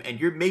about him, and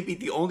you're maybe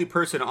the only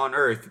person on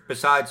earth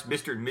besides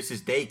Mr. and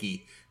Mrs.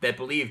 Doege that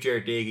believe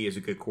Jarrett Doege is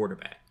a good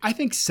quarterback. I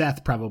think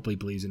Seth probably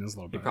believes in his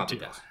little brother. He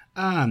probably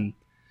does.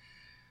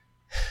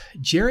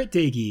 Jarrett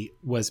Doege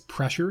was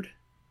pressured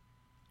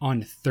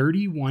on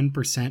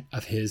 31%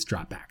 of his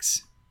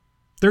dropbacks.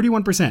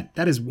 31%.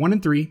 That is 1 in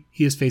 3.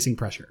 He is facing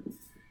pressure.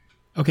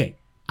 Okay.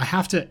 I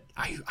thought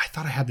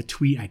I had the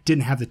tweet. I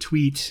didn't have the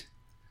tweet.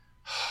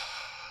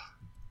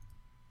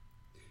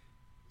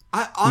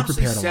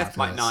 Honestly, Seth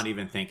might not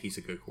even think he's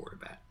a good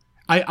quarterback.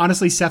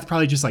 Seth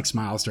probably just like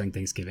smiles during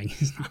Thanksgiving.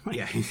 He's not like,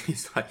 yeah,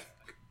 he's like,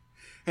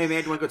 hey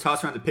man, do you want to go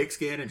toss around the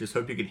pigskin and just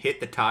hope you can hit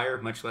the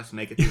tire, much less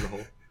make it through the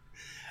hole?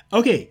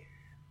 Okay.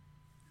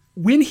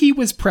 When he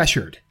was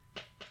pressured,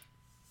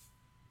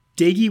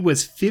 Doege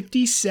was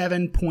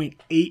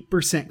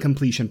 57.8%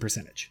 completion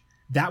percentage.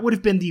 That would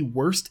have been the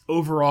worst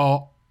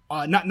overall,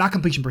 not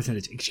completion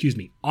percentage, excuse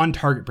me, on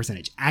target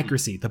percentage,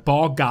 accuracy. The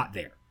ball got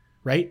there,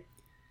 right?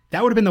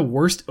 That would have been the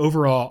worst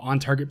overall on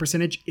target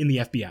percentage in the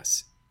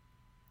FBS.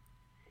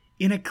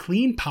 In a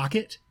clean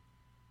pocket,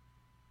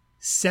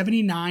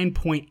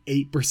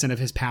 79.8% of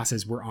his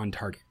passes were on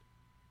target.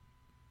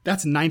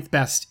 That's 9th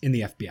best in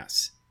the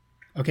FBS.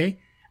 Okay?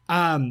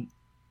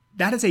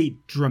 That is a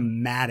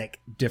dramatic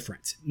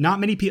difference.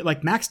 Not many people,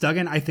 like Max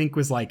Duggan, I think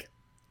was like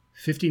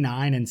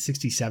 59 and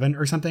 67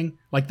 or something.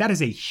 Like that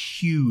is a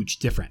huge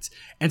difference.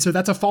 And so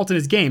that's a fault in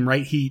his game,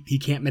 right? He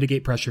can't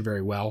mitigate pressure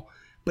very well,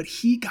 but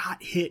he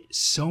got hit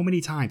so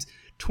many times.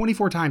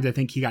 24 times, I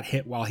think he got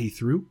hit while he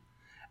threw.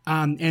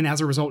 And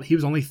as a result, he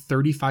was only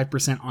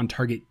 35% on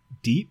target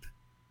deep,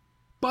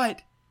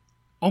 but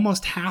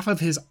almost half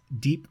of his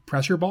deep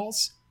pressure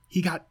balls,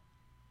 deep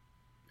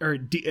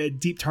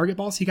target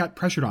balls, he got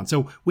pressured on.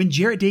 So when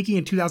Jarrett Doege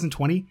in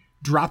 2020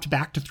 dropped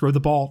back to throw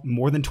the ball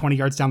more than 20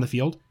 yards down the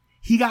field,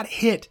 he got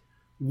hit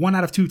 1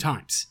 out of 2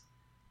 times.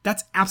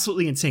 That's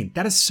absolutely insane.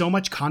 That is so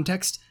much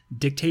context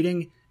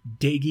dictating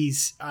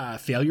Doege's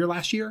failure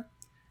last year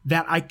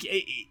that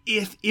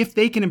if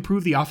they can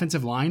improve the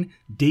offensive line,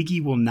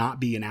 Doege will not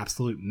be an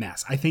absolute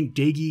mess. I think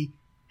Doege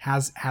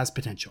has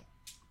potential.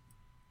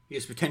 He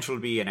has potential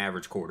to be an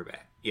average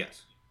quarterback.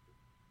 Yes.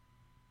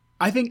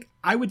 I think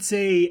I would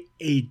say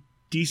a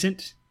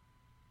decent,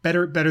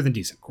 better than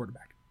decent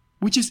quarterback,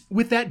 which is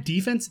with that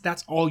defense,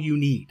 that's all you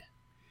need.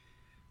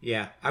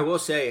 Yeah, I will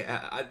say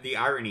the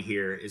irony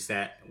here is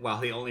that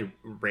while he only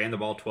ran the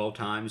ball 12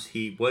 times,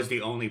 he was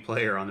the only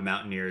player on the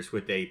Mountaineers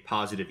with a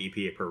positive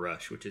EPA per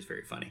rush, which is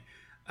very funny.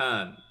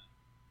 Well,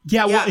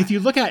 if you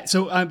look at,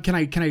 can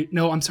I,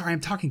 no, I'm sorry, I'm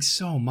talking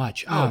so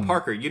much.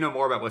 Parker, you know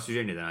more about West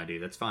Virginia than I do.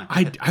 That's fine.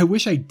 I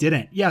wish I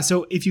didn't. Yeah,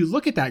 so if you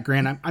look at that,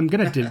 Grant, I'm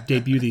going to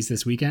debut these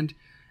this weekend.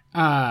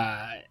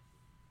 I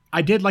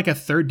did like a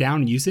third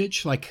down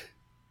usage, like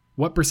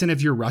what %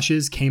 of your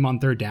rushes came on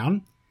third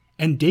down?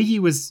 And Doege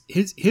was,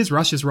 his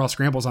rushes were all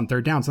scrambles on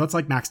third down. So that's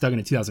like Max Duggan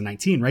in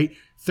 2019, right?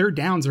 Third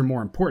downs are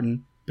more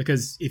important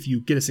because if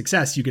you get a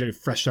success, you get a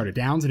fresh start of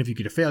downs. And if you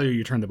get a failure,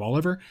 you turn the ball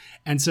over.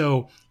 And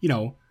so,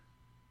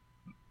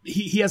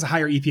 he has a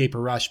higher EPA per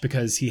rush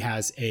because he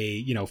has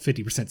a,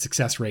 50%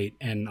 success rate.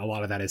 And a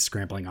lot of that is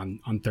scrambling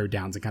on third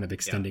downs and kind of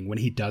extending when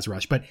he does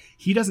rush. But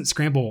he doesn't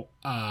scramble.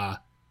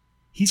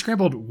 He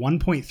scrambled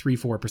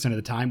 1.34% of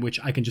the time, which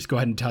I can just go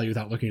ahead and tell you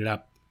without looking it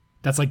up.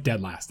 That's like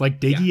dead last. Like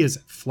Doege is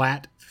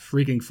flat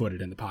freaking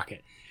footed in the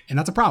pocket. And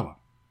that's a problem.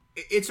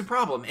 It's a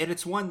problem. And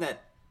it's one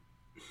that,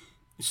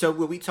 so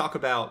when we talk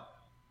about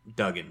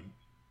Duggan,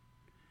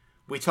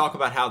 we talk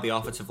about how the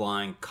offensive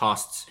line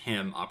costs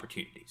him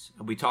opportunities.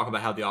 And we talk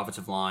about how the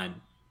offensive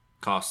line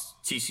costs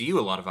TCU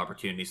a lot of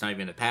opportunities, not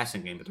even in the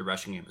passing game, but the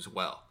rushing game as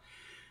well.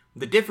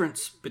 The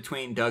difference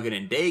between Duggan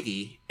and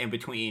Doege and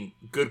between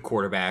good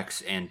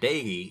quarterbacks and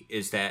Doege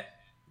is that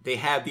they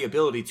have the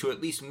ability to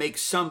at least make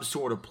some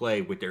sort of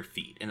play with their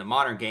feet. In the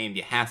modern game,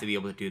 you have to be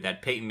able to do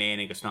that. Peyton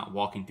Manning is not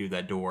walking through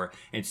that door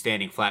and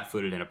standing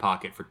flat-footed in a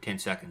pocket for 10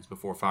 seconds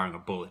before firing a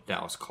bullet at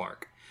Dallas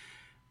Clark.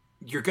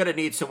 you're going to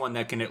need someone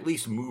that can at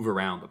least move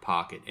around the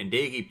pocket. And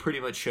Doege pretty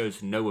much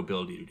shows no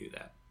ability to do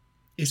that.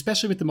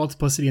 Especially with the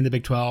multiplicity in the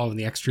Big 12 and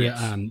the extra,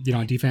 Yes. on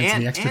defense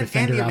and the extra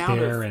defender the out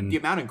there. The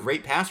amount of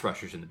great pass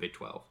rushers in the Big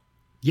 12.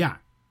 Yeah.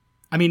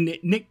 I mean,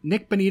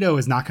 Nick Bonito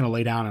is not going to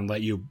lay down and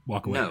let you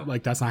walk away. No.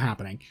 Like, that's not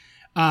happening.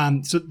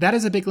 So that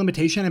is a big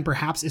limitation, and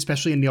perhaps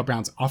especially in Neil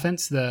Brown's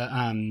offense,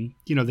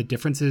 the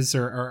differences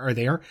are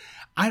there.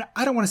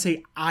 I don't want to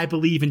say I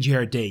believe in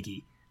Jared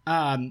Doege.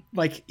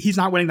 Like, he's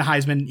not winning the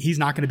Heisman. He's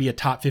not going to be a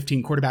top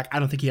 15 quarterback. I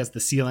don't think he has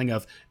the ceiling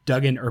of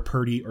Duggan or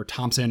Purdy or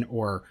Thompson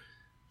or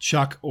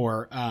Chuck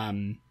or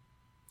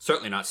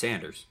certainly not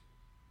Sanders.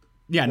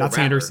 Yeah, not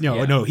Rattler. Sanders.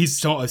 No,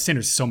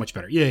 Sanders is so much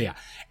better. Yeah.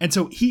 And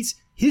so his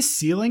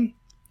ceiling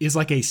is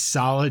like a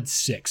solid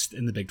 6th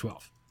in the Big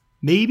 12.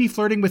 Maybe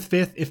flirting with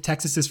 5th if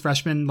Texas's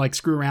freshmen like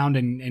screw around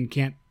and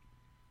can't,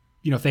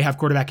 if they have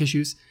quarterback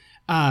issues.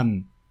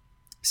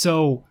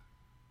 So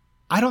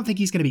I don't think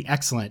he's going to be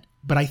excellent,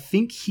 but I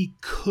think he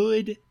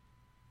could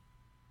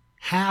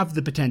have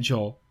the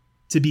potential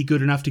to be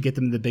good enough to get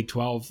them in the Big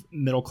 12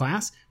 middle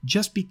class,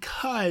 just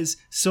because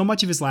so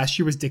much of his last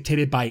year was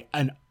dictated by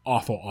an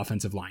awful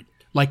offensive line.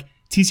 Like,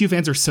 TCU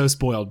fans are so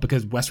spoiled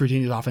because West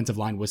Virginia's offensive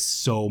line was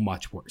so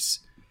much worse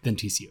than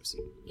TCU's.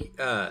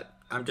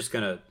 I'm just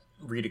going to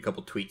read a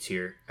couple tweets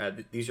here.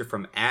 These are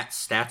from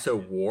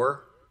 @StatsOWar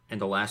in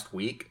the last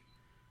week.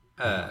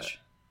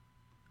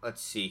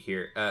 Let's see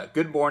here.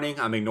 Good morning.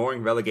 I'm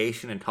ignoring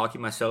relegation and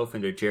talking myself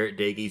into Jarrett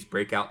Doege's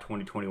breakout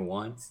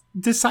 2021.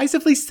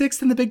 Decisively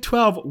 6th in the Big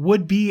 12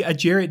 would be a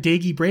Jarrett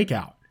Doege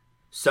breakout.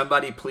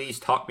 Somebody please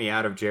talk me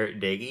out of Jarrett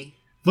Doege.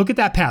 Look at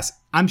that pass.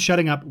 I'm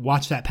shutting up.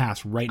 Watch that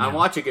pass right now. I'm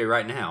watching it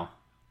right now.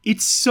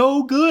 It's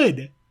so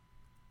good.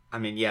 I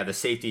mean, yeah, the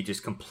safety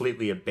just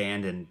completely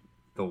abandoned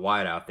the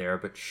wide out there,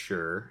 but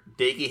sure.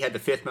 Doege had the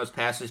 5th most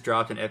passes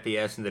dropped in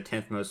FBS and the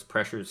 10th most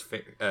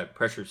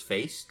pressures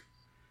faced.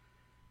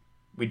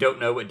 We don't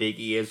know what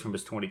Doege is from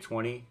his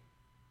 2020.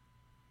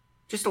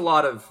 Just a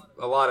lot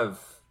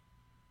of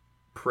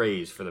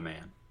praise for the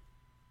man.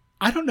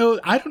 I don't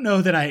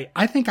know that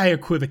I think I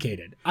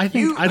equivocated. I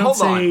think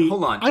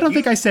Hold on. I don't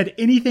think I said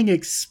anything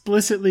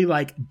explicitly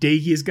like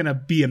Doege is going to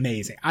be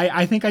amazing.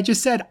 I think I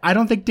just said I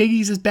don't think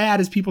Doege's as bad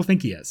as people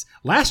think he is.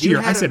 Last year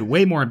I said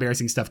way more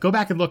embarrassing stuff. Go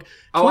back and look.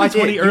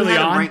 2020 early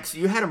on.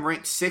 You had him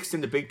ranked 6th in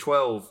the Big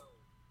 12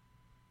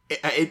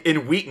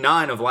 in week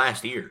 9 of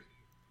last year.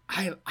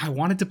 I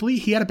wanted to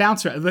believe he had a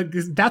bounce rate.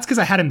 That's because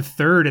I had him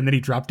 3rd and then he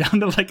dropped down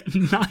to like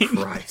 9th.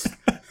 Christ.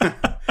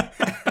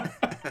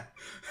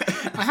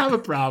 I have a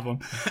problem.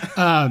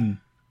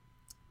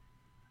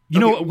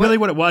 Really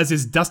what it was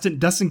is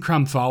Dustin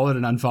Crum followed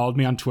and unfollowed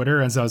me on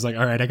Twitter, and so I was like,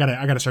 all right, I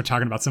gotta start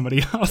talking about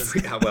somebody else.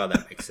 Well,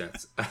 that makes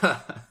sense.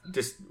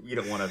 Just, you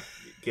don't want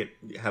to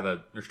have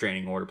a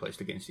restraining order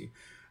placed against you.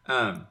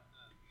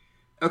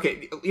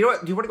 Okay, you know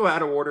what? Do you want to go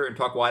out of order and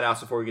talk wideouts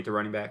before we get to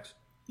running backs?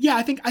 Yeah,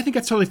 I think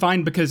that's totally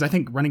fine because I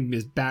think running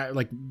is bad.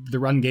 Like, the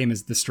run game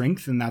is the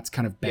strength, and that's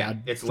kind of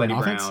bad. Yeah, it's Lenny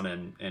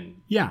Brown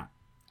and yeah.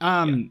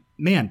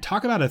 Man,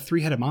 talk about a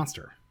 3-headed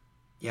monster.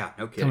 Yeah,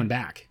 no kidding. Coming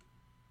back.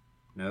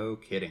 No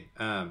kidding.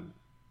 I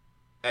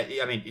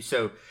mean,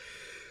 so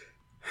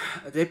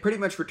they pretty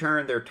much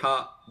returned their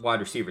top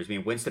wide receivers. I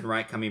mean, Winston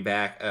Wright coming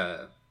back.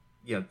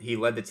 He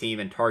led the team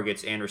in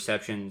targets and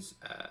receptions.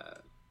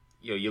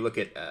 You look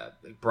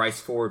at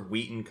Bryce Ford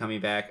Wheaton coming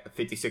back,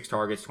 56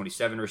 targets,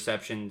 27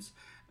 receptions.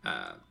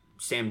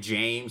 Sam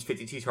James,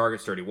 52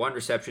 targets, 31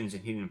 receptions,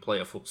 and he didn't play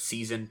a full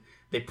season.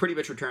 They pretty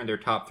much returned their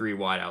top 3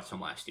 wideouts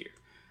from last year.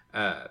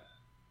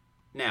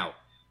 Now,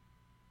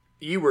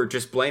 you were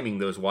just blaming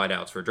those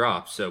wideouts for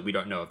drops, so we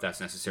don't know if that's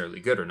necessarily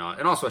good or not.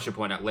 And also, I should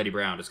point out, Lenny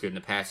Brown is good in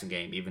the passing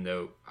game, even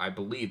though I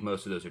believe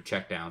most of those are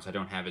checkdowns. I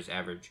don't have his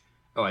average.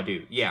 Oh, I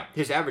do. Yeah,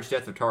 his average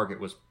depth of target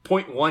was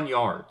 0.1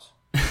 yards.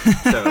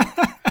 So,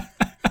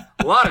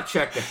 a lot of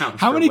checkdowns.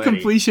 How many Lenny.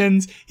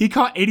 completions? He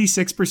caught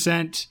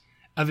 86%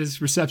 of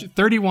his reception.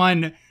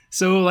 31.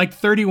 So, like,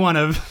 31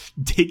 of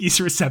Doege's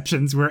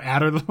receptions were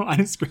out of the line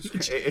of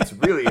scrimmage.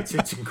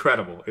 It's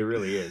incredible. It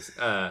really is.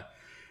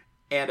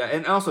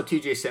 And also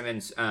TJ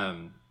Simmons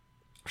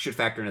should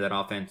factor into that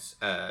offense.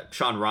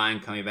 Sean Ryan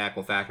coming back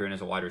will factor in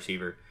as a wide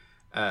receiver.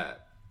 A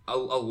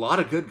lot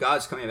of good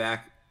guys coming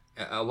back.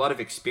 A lot of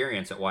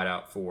experience at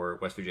wideout for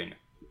West Virginia.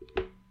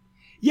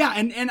 Yeah,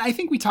 and I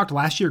think we talked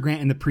last year, Grant,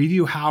 in the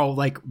preview, how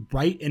like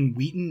Wright and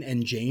Wheaton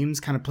and James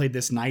kind of played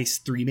this nice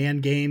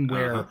 3-man game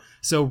where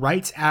so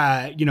Wright's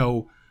average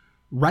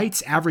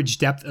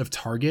depth of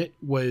target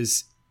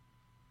was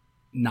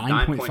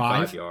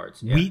 9.5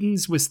 yards. Yeah.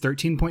 Wheaton's was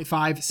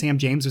 13.5. Sam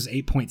James was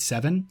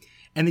 8.7.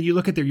 And then you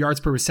look at their yards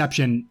per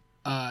reception.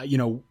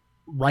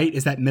 Wright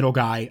is that middle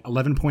guy,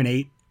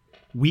 11.8.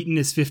 Wheaton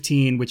is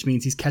 15, which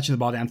means he's catching the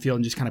ball downfield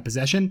and just kind of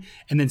possession.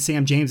 And then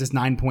Sam James is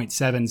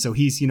 9.7. So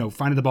he's,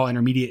 finding the ball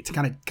intermediate to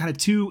kind of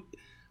two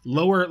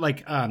lower,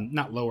 like,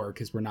 not lower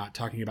because we're not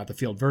talking about the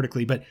field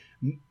vertically, but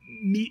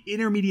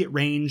intermediate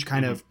range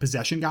kind of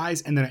possession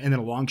guys. And then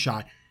a long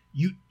shot.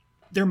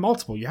 they're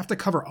multiple. You have to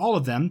cover all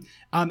of them.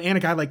 And a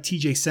guy like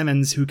TJ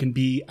Simmons, who can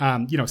be,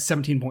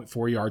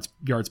 17.4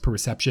 yards per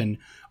reception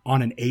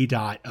on an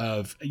ADOT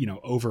of,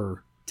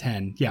 over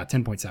 10. Yeah,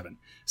 10.7.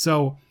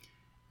 So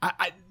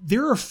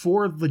there are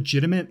 4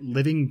 legitimate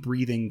living,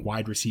 breathing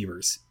wide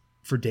receivers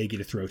for Doege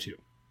to throw to.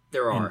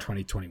 There are. In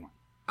 2021.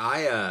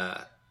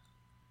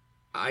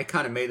 I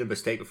kind of made the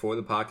mistake before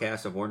the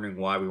podcast of wondering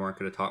why we weren't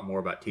going to talk more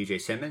about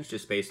TJ Simmons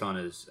just based on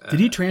his... Did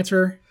he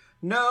transfer?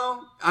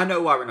 No, I know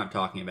why we're not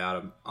talking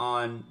about him.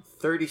 On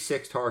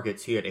 36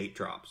 targets, he had 8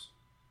 drops.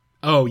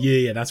 Oh,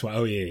 yeah, that's why.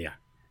 Oh, yeah.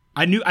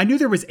 I knew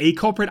there was a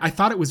culprit. I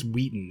thought it was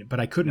Wheaton, but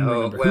I couldn't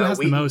remember. Who has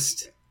the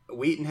most?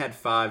 Wheaton had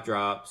 5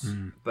 drops,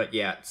 but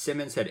yeah,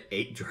 Simmons had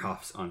 8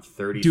 drops on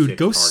 36 Dude,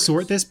 go targets.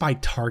 sort this by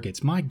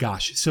targets. My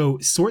gosh. So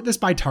sort this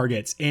by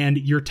targets, and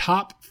your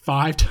top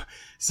 5...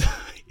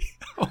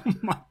 oh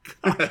my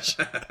gosh.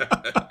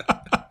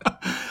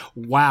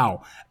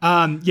 Wow.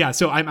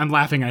 So I'm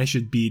laughing. I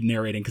should be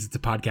narrating because it's a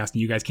podcast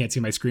and you guys can't see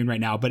my screen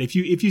right now. But if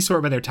you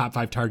sort by their top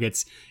 5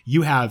 targets,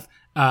 you have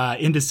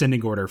in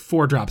descending order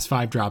 4 drops,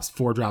 5 drops,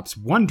 4 drops,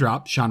 1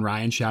 drop. Sean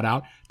Ryan, shout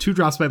out. 2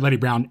 drops by Letty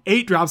Brown,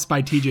 8 drops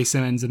by TJ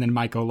Simmons, and then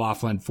Mike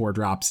O'Loughlin, 4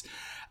 drops.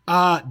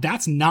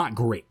 That's not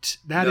great.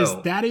 That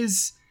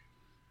is.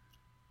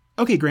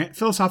 Okay, Grant.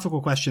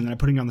 Philosophical question that I'm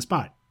putting you on the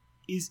spot.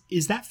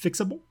 Is that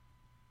fixable?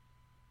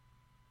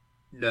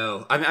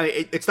 No, I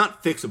mean, it's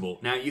not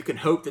fixable. Now, you can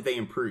hope that they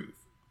improve,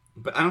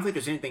 but I don't think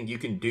there's anything you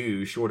can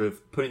do short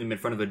of putting them in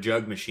front of a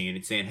jug machine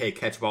and saying, hey,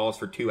 catch balls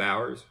for 2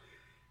 hours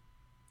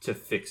to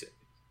fix it.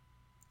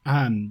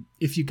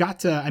 If you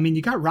got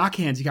you got rock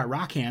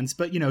hands,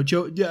 but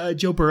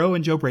Joe Burrow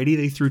and Joe Brady,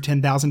 they threw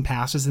 10,000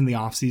 passes in the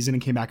offseason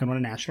and came back and won a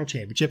national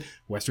championship.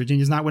 West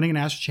Virginia's not winning a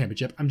national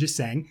championship. I'm just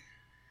saying,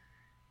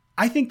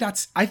 I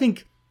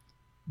think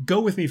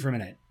go with me for a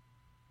minute.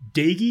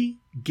 Doege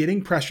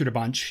getting pressured a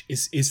bunch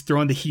is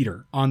throwing the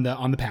heater on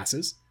the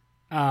passes.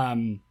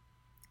 And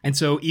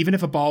so even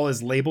if a ball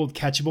is labeled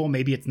catchable,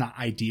 maybe it's not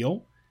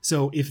ideal.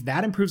 So if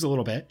that improves a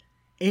little bit,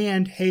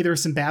 and hey,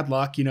 there's some bad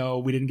luck, we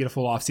didn't get a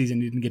full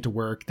offseason, didn't get to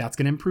work, that's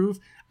going to improve.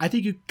 I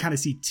think you kind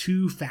of see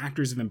 2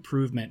 factors of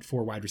improvement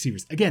for wide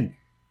receivers. Again,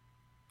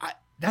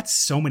 that's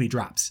so many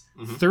drops.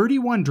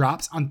 31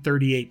 drops on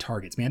 38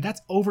 targets, man.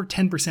 That's over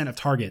 10% of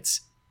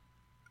targets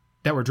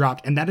that were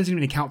dropped. And that doesn't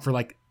even account for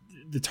like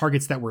the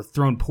targets that were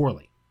thrown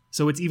poorly.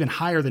 So it's even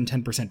higher than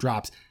 10%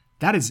 drops.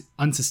 That is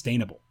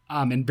unsustainable.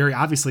 And very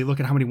obviously, look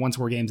at how many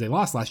one-score games they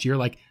lost last year.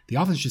 Like, the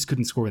offense just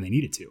couldn't score when they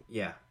needed to.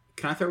 Yeah.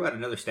 Can I throw out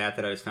another stat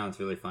that I just found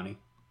really funny?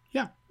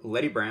 Yeah.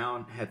 Letty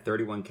Brown had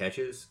 31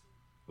 catches.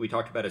 We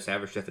talked about his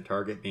average depth of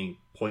target being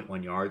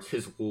 0.1 yards.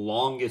 His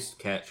longest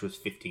catch was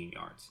 15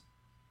 yards.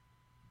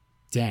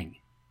 Dang.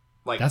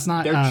 Like, that's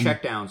not their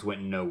checkdowns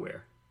went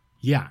nowhere.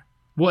 Yeah.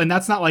 Well, and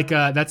that's not like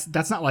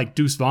that's not like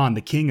Deuce Vaughn,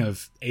 the king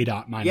of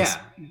ADOT minus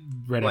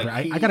red. Like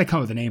I got to come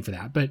up with a name for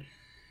that, but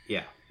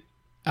yeah,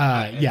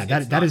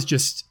 that is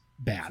just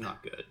bad. It's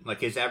not good.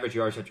 Like, his average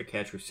yards after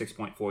catch was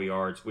 6.4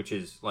 yards, which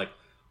is like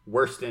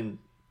worse than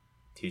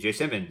TJ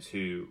Simmons,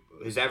 who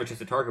his average at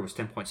the target was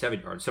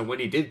 10.7 yards. So when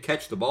he did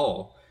catch the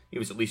ball, he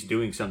was at least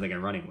doing something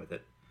and running with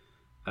it.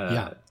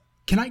 Yeah.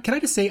 Can I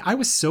just say, I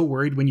was so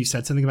worried when you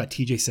said something about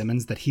TJ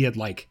Simmons that he had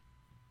like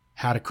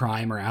had a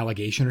crime or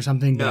allegation or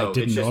something that I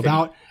didn't know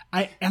about.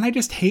 I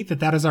just hate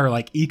that is our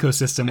like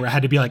ecosystem where I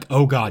had to be like,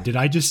 oh God,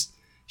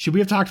 should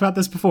we have talked about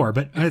this before?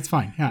 But it's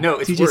fine. Yeah. No,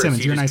 it's TJ worse.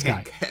 Simmons, you're a nice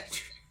guy.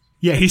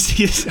 Yeah,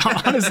 he's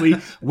honestly,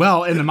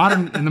 well, in the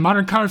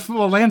modern college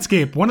football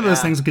landscape, one of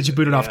those things will get you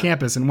booted off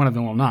campus and one of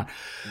them will not.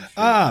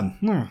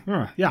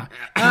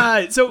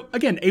 So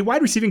again, a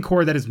wide receiving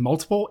core that is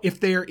multiple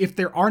if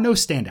there are no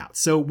standouts.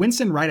 So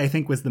Winston Wright, I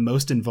think, was the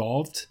most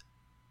involved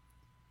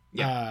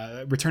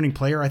returning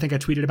player. I think I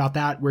tweeted about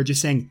that. We're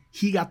just saying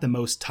he got the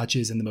most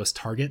touches and the most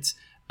targets,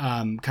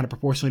 kind of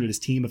proportionally to his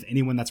team of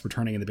anyone that's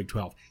returning in the Big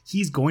 12.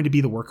 He's going to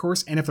be the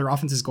workhorse, and if their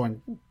offense is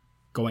going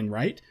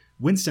right,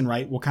 Winston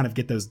Wright will kind of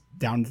get those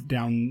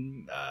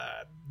downfield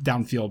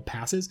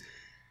passes.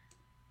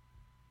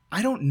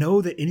 I don't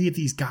know that any of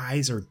these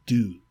guys are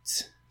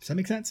dudes. Does that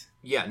make sense?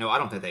 Yeah, no, I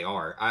don't think they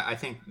are. I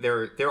think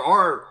there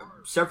are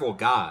several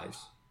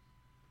guys,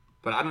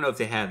 but I don't know if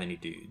they have any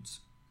dudes.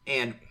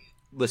 And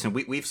listen,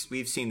 we've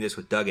seen this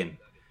with Duggan.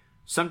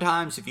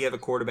 Sometimes if you have a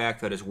quarterback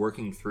that is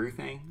working through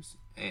things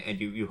and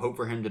you hope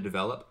for him to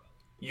develop,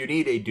 you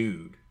need a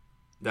dude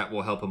that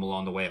will help him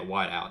along the way at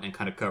wideout and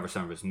kind of cover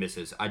some of his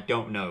misses. I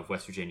don't know if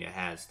West Virginia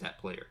has that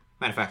player.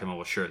 Matter of fact, I'm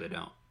almost sure they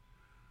don't.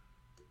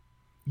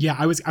 Yeah,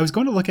 I was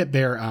going to look at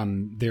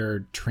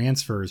their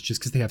transfers just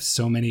because they have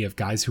so many of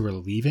guys who are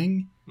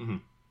leaving. Mm-hmm.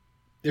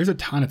 There's a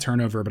ton of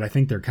turnover, but I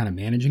think they're kind of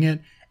managing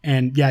it.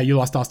 And yeah, you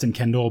lost Austin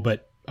Kendall,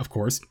 but of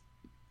course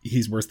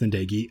he's worse than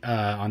Doege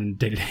on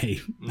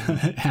day-to-day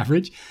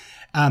average.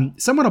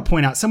 Someone will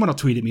point out, someone will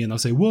tweet at me and they'll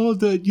say, well,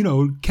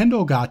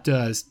 Kendall got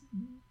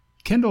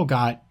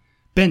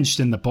benched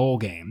in the bowl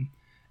game,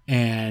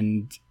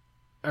 Kendall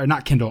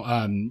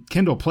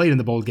played in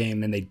the bowl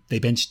game and they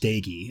benched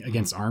Doege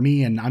against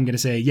Army. And I'm going to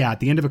say, yeah, at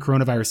the end of a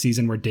coronavirus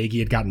season where Doege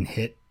had gotten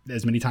hit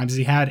as many times as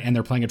he had, and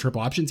they're playing a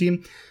triple option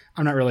team,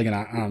 I'm not really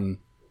gonna I'm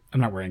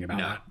not worrying about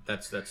that.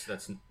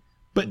 That's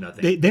but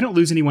nothing. They don't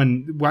lose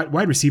anyone.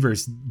 Wide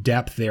receivers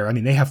depth there. I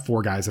mean, they have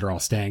 4 guys that are all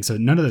staying, so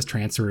none of those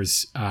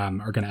transfers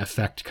are going to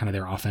affect kind of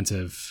their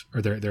offensive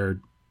or their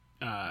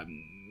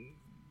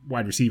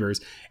wide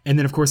receivers. And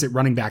then of course at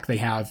running back they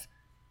have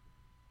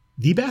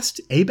the best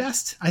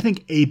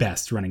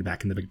running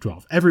back in the Big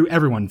 12.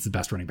 Everyone's the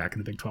best running back in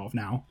the Big 12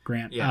 now,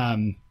 Grant. Yeah.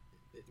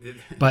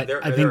 But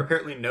there I think are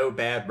apparently no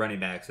bad running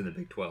backs in the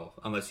Big 12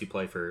 unless you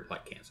play for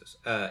like Kansas.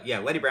 Yeah,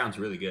 Letty Brown's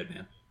really good,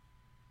 man.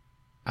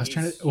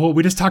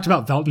 We just talked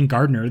about Velton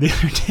Gardner the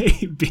other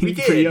day being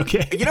pretty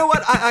okay. You know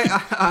what?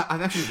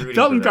 I'm actually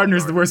rooting Velton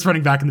Gardner's the worst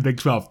running back in the Big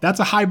 12. That's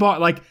a high bar.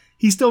 Like,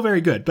 he's still very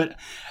good. But,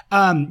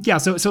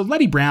 so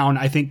Letty Brown,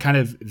 I think kind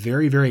of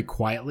very, very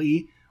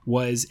quietly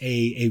was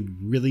a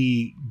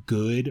really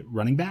good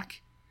running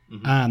back,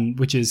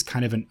 which is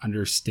kind of an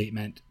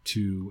understatement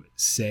to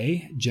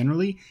say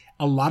generally.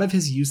 A lot of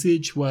his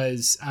usage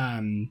was,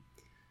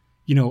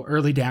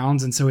 early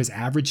downs. And so his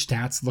average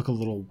stats look a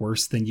little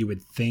worse than you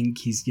would think.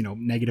 He's,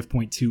 negative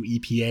 0.2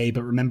 EPA,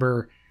 but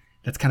remember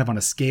that's kind of on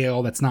a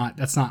scale. That's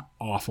not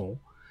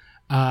awful.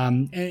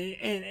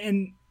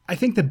 And I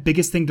think the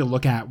biggest thing to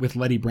look at with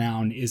Letty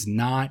Brown is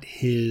not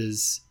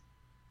his,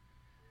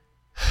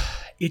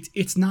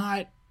 it's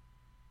not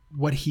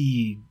what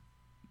he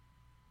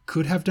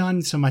could have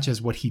done so much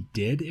as what he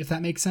did, if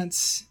that makes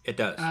sense. It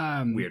does.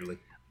 Weirdly.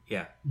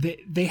 Yeah.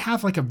 They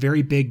have like a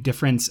very big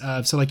difference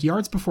of, so like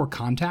yards before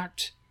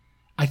contact,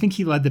 I think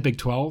he led the Big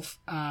 12.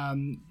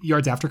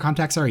 Yards after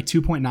contact,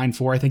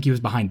 2.94. I think he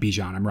was behind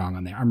Bijan. I'm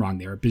wrong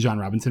there. Bijan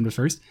Robinson was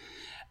first.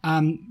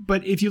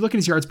 But if you look at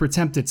his yards per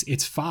attempt,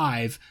 it's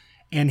 5,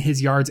 and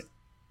his yards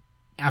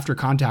after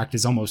contact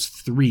is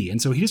almost 3.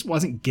 And so he just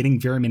wasn't getting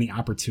very many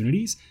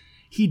opportunities.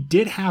 He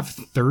did have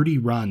 30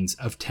 runs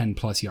of 10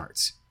 plus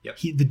yards. Yep.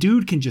 The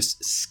dude can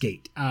just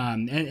skate.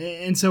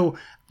 And so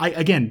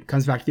again,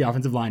 comes back to the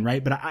offensive line,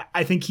 right? But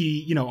I think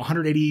he,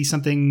 180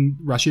 something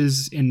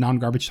rushes in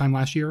non-garbage time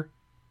last year,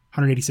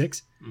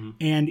 186. Mm-hmm.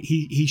 And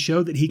he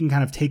showed that he can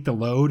kind of take the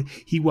load.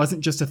 He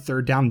wasn't just a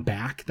third down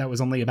back. That was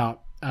only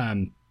about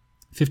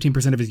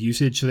 15% of his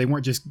usage. So they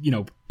weren't just,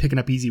 picking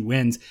up easy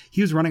wins.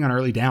 He was running on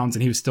early downs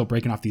and he was still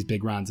breaking off these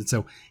big runs. And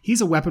so he's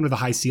a weapon with a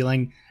high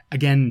ceiling.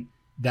 Again,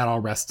 that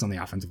all rests on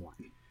the offensive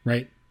line,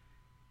 right?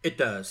 It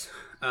does.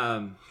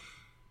 And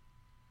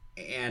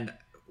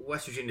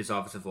West Virginia's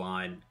offensive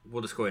line,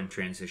 we'll just go ahead and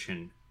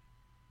transition.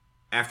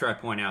 After I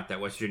point out that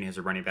West Virginia has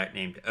a running back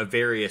named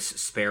Avarius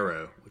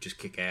Sparrow, which is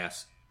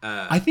kick-ass.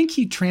 I think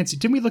he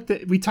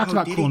didn't we talked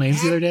about cool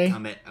names the other day?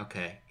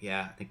 Okay,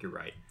 yeah, I think you're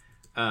right.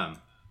 I'm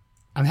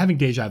having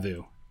deja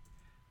vu.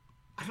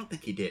 I don't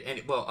think he did. Let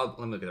me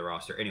look at the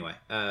roster. Anyway.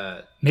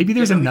 Maybe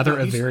there's another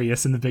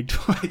Avarius in the Big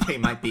 12. I think he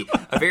might be.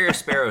 Avarius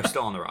Sparrow is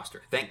still on the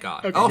roster. Thank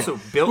God. Okay, also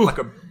built like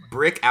a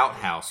brick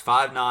outhouse,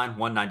 5'9",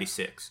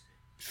 196.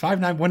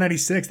 5'9",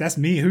 196. That's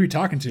me. Who are you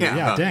talking to?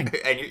 Yeah, dang.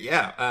 And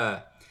yes.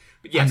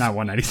 I'm not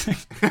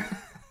 196.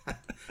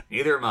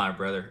 Neither am I,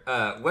 brother.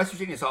 West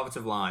Virginia's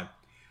offensive line,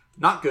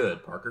 not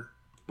good, Parker.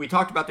 We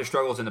talked about their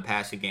struggles in the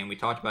passing game. We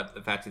talked about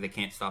the fact that they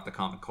can't stop the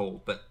common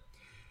cold. But,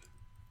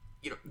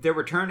 they're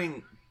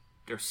returning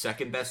their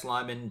second best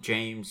lineman,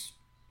 James,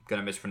 going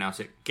to mispronounce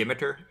it,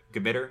 Gimiter.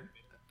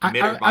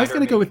 I was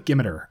going to go with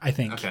Gimiter, I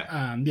think. Okay.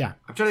 Yeah.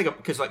 I'm trying to think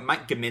because like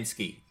Mike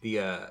Gaminsky,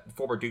 the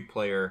former Duke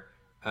player,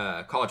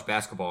 college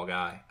basketball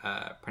guy,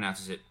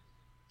 pronounces it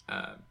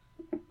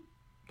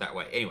that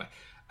way. Anyway,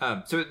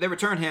 so they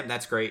return him.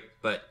 That's great,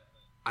 but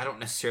I don't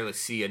necessarily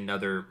see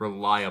another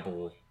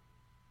reliable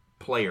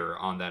player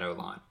on that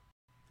O-line.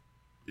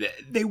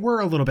 They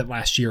were a little bit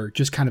last year,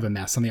 just kind of a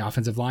mess on the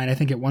offensive line. I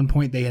think at one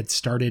point they had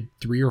started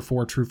 3 or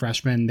 4 true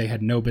freshmen. They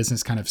had no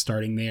business kind of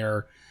starting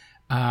there.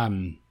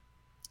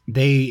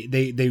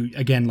 They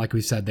again, like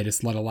we said, they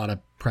just let a lot of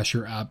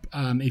pressure up.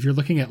 If you're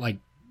looking at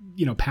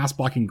pass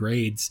blocking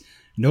grades,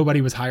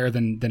 nobody was higher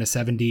than a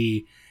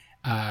 70.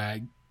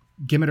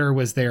 Gimiter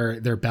was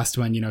their best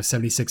one,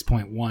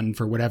 76.1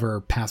 for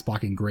whatever pass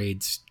blocking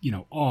grades,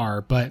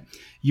 are. But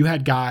you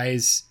had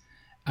guys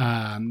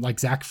like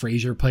Zach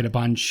Frazier played a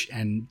bunch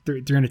and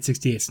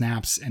 368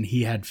 snaps, and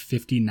he had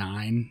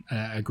 59,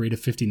 a grade of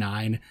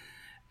 59.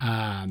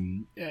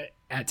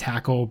 At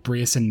tackle,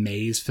 Brayson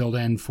Mays filled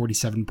in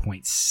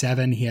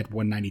 47.7. He had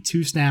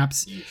 192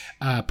 snaps.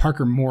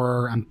 Parker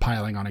Moore, I'm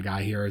piling on a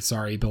guy here,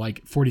 sorry, but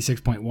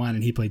 46.1,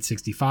 and he played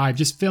 65.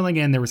 Just filling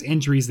in. There was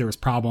injuries, there was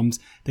problems.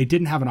 They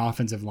didn't have an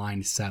offensive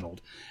line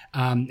settled.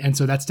 And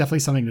so that's definitely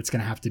something that's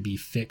going to have to be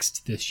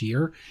fixed this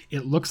year.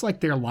 It looks like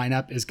their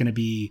lineup is going to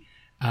be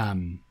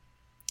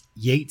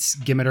Yates,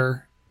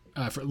 Gimiter,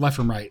 left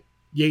from right.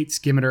 Yates,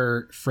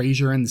 Gimiter,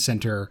 Frazier in the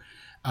center.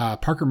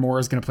 Parker Moore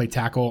is going to play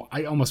tackle.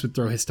 I almost would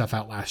throw his stuff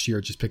out last year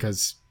just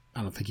because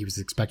I don't think he was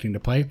expecting to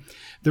play.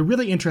 The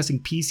really interesting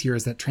piece here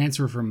is that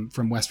transfer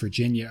from West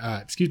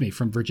Virginia,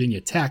 from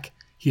Virginia Tech,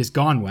 He has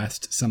gone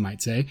west, some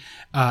might say.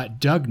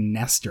 Doug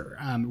Nestor,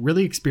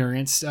 really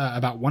experienced,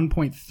 about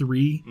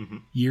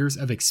 1.3 years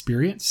of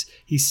experience.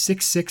 He's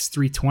 6'6",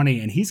 320,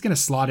 and he's going to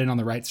slot in on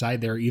the right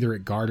side there, either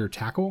at guard or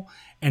tackle,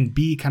 and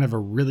be kind of a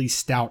really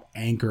stout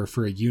anchor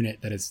for a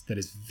unit that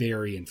is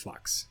very in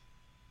flux.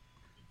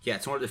 Yeah,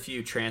 it's one of the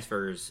few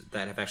transfers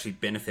that have actually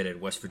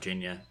benefited West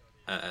Virginia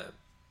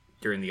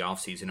during the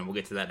offseason, and we'll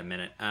get to that in a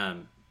minute.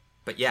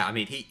 But yeah, I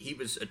mean, he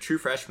was a true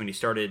freshman. He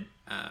started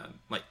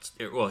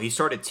he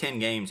started 10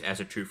 games as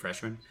a true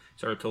freshman.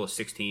 Started a total of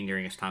 16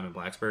 during his time in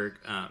Blacksburg.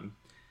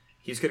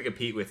 He's going to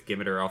compete with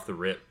Gimmeter off the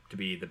rip to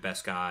be the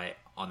best guy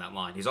on that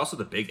line. He's also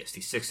the biggest.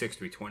 He's 6'6",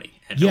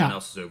 320, and no one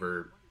else is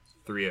over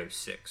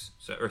 306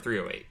 or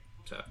 308.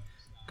 So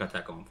got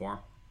that going for him.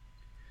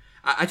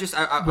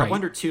 I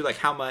wonder too, like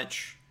how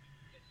much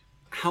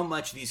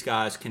these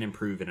guys can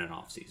improve in an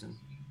off season.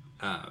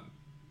 And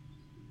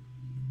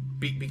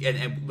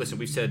listen,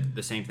 we've said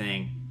the same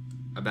thing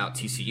about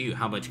TCU.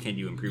 How much can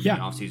you improve in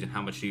the offseason?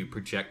 How much do you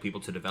project people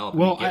to develop?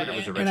 Well,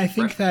 I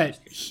think that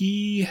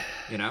he...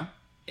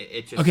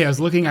 It just... Okay, I was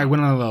looking. I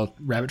went on a little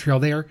rabbit trail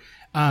there.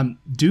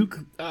 Duke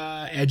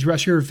edge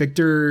rusher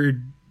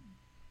Victor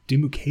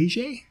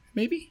Dimukeje,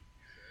 maybe,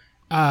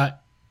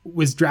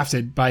 was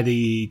drafted by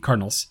the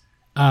Cardinals.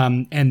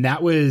 And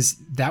that was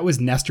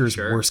Nestor's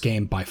worst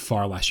game by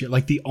far last year.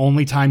 Like the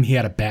only time he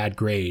had a bad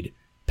grade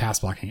pass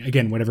blocking,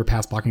 again, whatever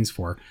pass blocking's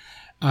for,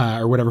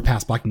 or whatever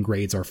pass blocking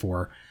grades are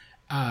for,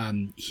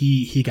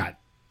 he got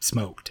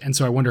smoked. And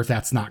so I wonder if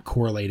that's not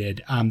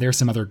correlated. There's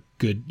some other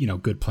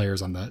good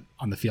players on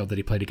the field that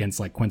he played against,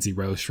 like Quincy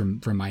Roche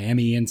from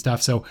Miami and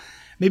stuff. So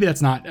maybe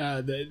that's not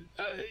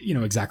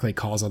exactly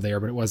causal there,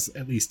 but it was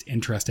at least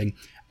interesting.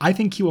 I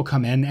think he will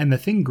come in. And the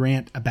thing,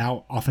 Grant,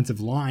 about offensive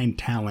line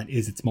talent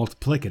is it's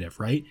multiplicative,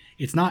 right?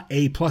 It's not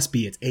A plus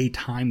B, it's A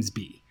times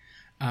B.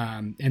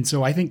 And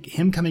so I think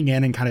him coming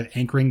in and kind of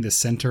anchoring the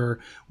center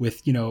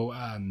with,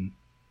 anchoring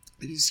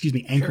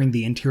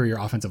the interior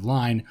offensive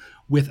line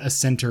with a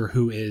center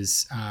who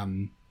is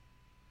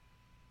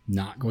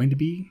not going to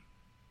be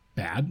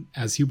bad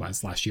as he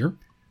was last year,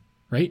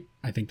 right?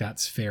 I think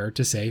that's fair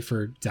to say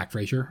for Zach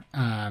Frazier.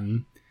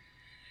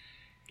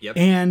 Yep.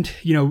 And,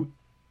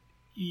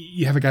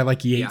 you have a guy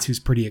like Yates who's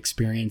pretty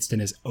experienced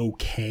and is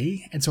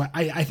okay. And so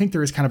I think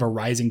there is kind of a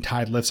rising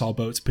tide lifts all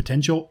boats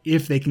potential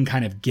if they can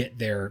kind of get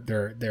their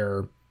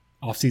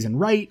offseason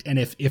right and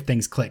if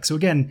things click. So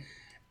again,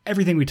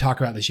 everything we talk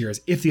about this year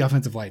is if the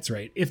offensive line's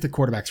right, if the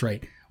quarterback's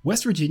right.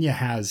 West Virginia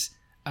has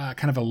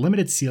kind of a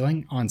limited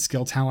ceiling on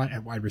skill talent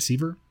at wide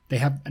receiver. They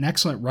have an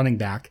excellent running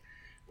back.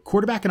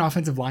 Quarterback and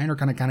offensive line are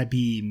going to kind of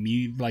be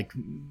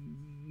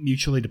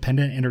mutually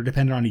dependent,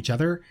 interdependent on each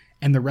other.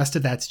 And the rest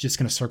of that's just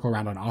going to circle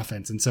around on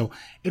offense. And so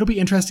it'll be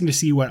interesting to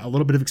see what a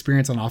little bit of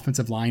experience on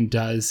offensive line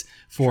does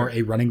for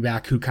a running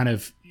back who kind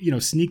of,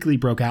 sneakily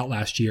broke out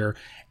last year.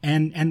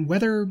 And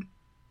whether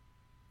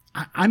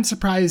I'm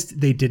surprised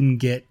they didn't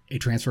get a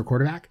transfer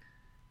quarterback,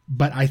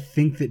 but I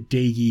think that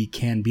Doege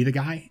can be the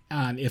guy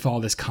if all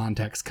this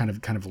context kind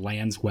of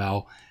lands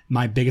well.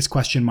 My biggest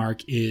question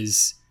mark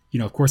is,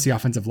 of course, the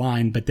offensive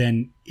line. But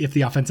then if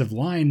the offensive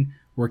line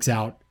works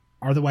out,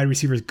 are the wide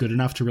receivers good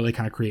enough to really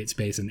kind of create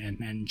space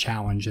and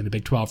challenge in the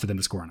Big 12 for them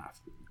to score enough?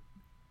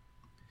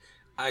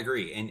 I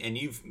agree. And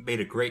you've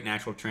made a great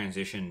natural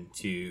transition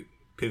to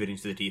pivoting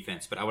to the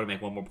defense, but I want to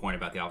make one more point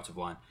about the offensive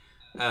line.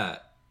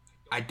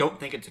 I don't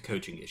think it's a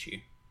coaching issue.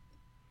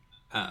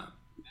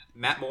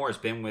 Matt Moore has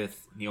been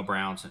with Neil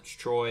Brown since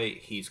Troy.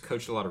 He's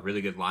coached a lot of really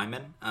good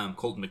linemen.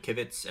 Colton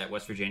McKivitz at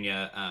West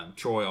Virginia.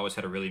 Troy always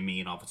had a really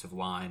mean offensive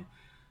line.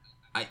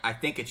 I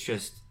think it's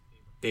just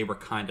they were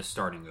kind of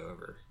starting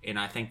over. And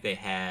I think they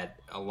had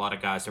a lot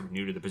of guys that were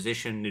new to the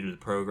position, new to the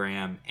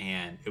program,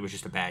 and it was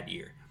just a bad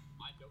year.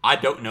 I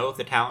don't know if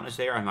the talent is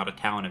there. I'm not a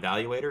talent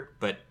evaluator,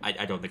 but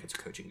I don't think it's a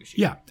coaching issue.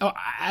 Yeah. Oh,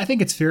 I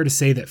think it's fair to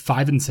say that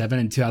 5-7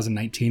 in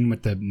 2019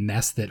 with the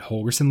mess that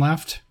Holgorsen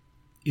left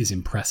is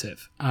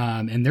impressive.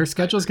 And their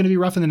schedule is going to be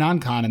rough in the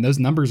non-con, and those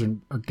numbers are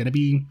going to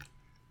be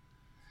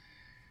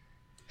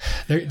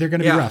they're going to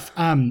be rough.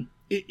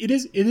 It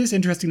is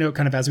interesting to note,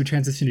 kind of as we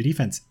transition to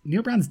defense,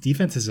 Neil Brown's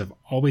defenses have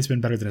always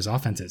been better than his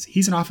offenses.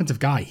 He's an offensive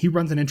guy. He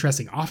runs an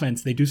interesting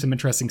offense. They do some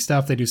interesting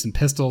stuff. They do some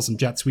pistols, some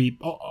jet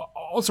sweep,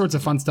 all sorts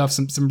of fun stuff.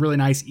 Some really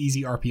nice,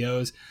 easy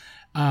RPOs.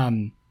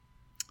 But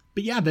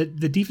yeah, the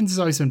defense has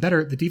always been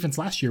better. The defense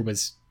last year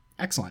was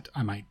excellent.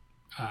 I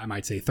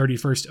might say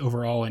 31st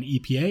overall in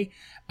EPA,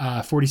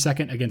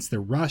 42nd against the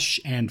rush,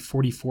 and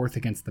 44th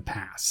against the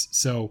pass.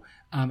 So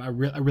a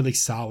really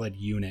solid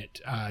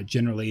unit.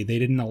 Generally, they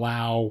didn't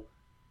allow.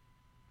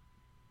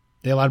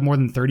 They allowed more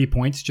than 30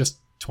 points just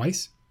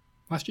twice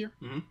last year.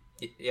 Mm-hmm.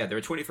 Yeah, they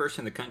were 21st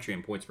in the country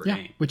in points per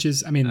game. Which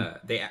is,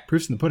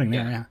 proof's in the pudding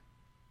there, yeah.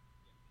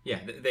 Yeah,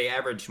 they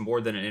averaged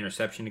more than an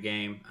interception a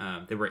game.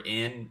 They were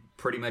in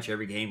pretty much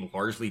every game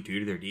largely due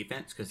to their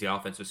defense because the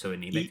offense was so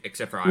anemic,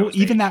 except for Iowa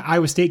State. Even that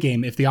Iowa State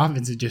game, if the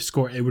offense had just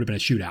scored, it would have been a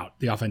shootout.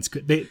 The offense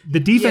could, the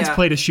defense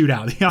played a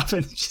shootout. The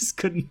offense just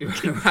couldn't.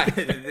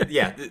 Right.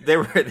 Yeah,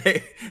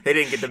 they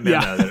didn't get the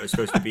memo that it was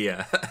supposed to be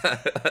a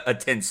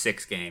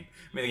 10-6 game.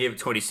 I mean, they gave it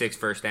 26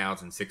 first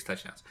downs and 6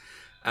 touchdowns.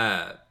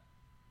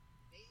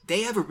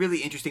 They have a really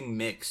interesting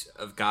mix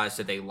of guys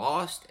that they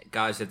lost,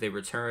 guys that they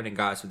return, and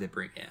guys that they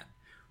bring in.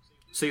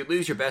 So you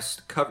lose your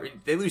best cover.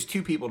 They lose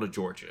 2 people to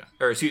Georgia,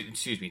 or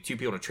excuse me, 2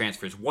 people to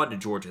transfers. 1 to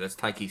Georgia. That's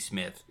Tyke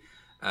Smith,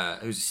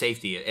 who's a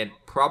safety and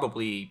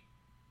probably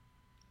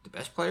the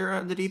best player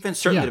on the defense.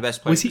 Certainly the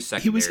best player in the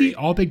secondary. Was he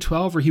all Big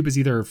 12, or he was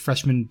either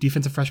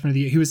defensive freshman of the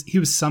year? He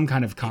was some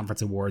kind of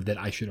conference award that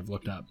I should have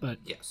looked up. But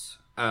yes,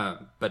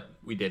 but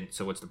we didn't.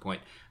 So what's the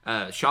point?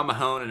 Sean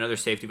Mahone, another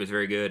safety, was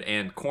very good,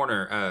 and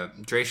corner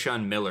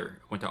Drayshawn Miller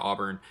went to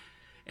Auburn.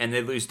 And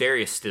they lose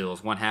Darius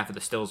Stills, one half of the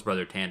Stills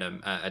brother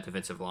tandem at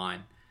defensive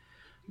line.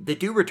 They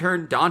do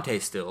return Dante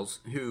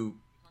Stills, who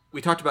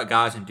we talked about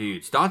guys and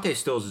dudes. Dante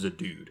Stills is a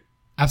dude.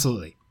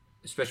 Absolutely.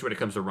 Especially when it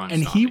comes to run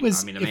and stopping. He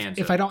was,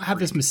 if I don't have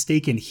this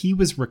mistaken, he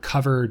was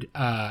recovered,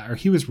 or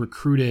he was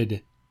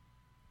recruited.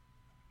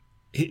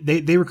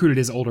 They recruited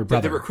his older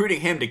brother. They're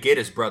recruiting him to get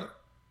his brother.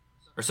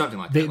 Or something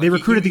like that. They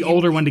recruited the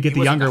older one to get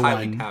the younger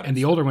one. Touted, and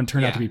the older one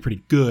turned out to be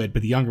pretty good,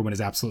 but the younger one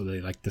is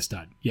absolutely like the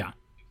stud. Yeah.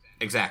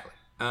 Exactly.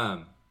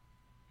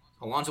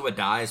 Alonzo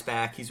Adai is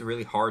back. He's a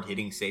really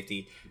hard-hitting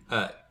safety.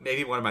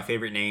 Maybe one of my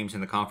favorite names in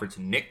the conference,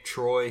 Nick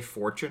Troy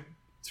Fortune.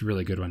 It's a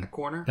really good one.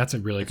 Corner. That's a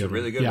really good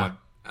one.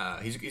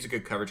 He's a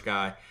good coverage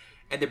guy.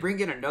 And they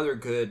bring in another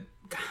good...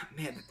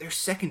 Man, their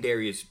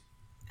secondary is...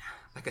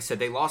 Like I said,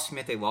 they lost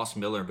Smith, they lost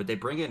Miller, but they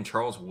bring in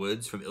Charles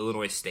Woods from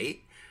Illinois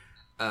State.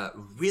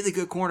 Really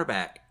good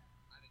cornerback.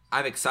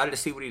 I'm excited to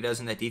see what he does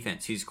in that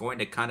defense. He's going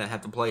to kind of have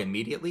to play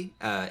immediately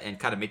and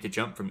kind of make the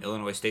jump from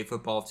Illinois State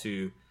football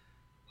to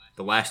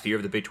the last year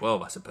of the Big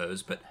 12, I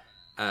suppose. But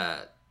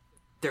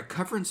they're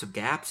covering some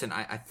gaps, and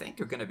I think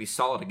they're going to be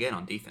solid again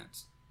on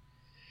defense.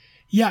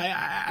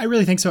 Yeah, I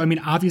really think so. I mean,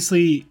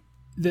 obviously,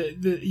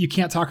 you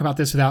can't talk about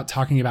this without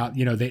talking about,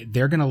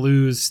 they're going to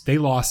lose. They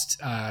lost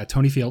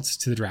Tony Fields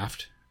to the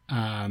draft.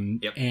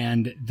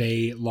 And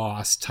they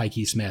lost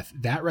Tyke Smith.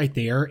 That right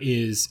there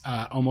is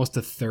almost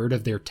a third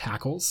of their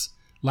tackles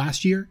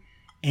last year,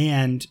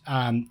 and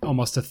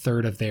almost a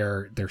third of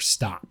their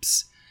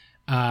stops.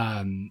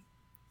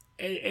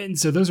 And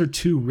so those are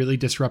 2 really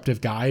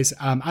disruptive guys.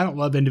 I don't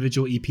love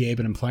individual EPA,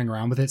 but I'm playing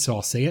around with it, so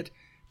I'll say it.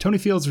 Tony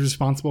Fields was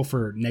responsible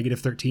for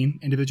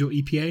 -13 individual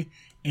EPA,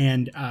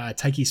 and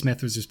Tyke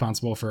Smith was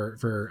responsible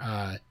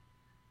for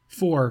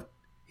 4.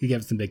 He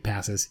gave some big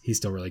passes. He's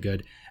still really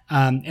good.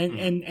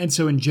 And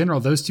so in general,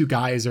 those 2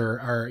 guys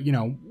are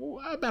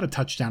about a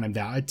touchdown in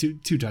value,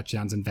 two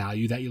touchdowns in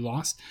value that you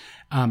lost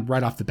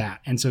right off the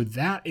bat. And so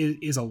that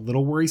is a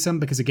little worrisome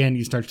because, again,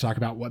 you start to talk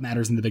about what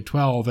matters in the Big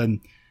 12 and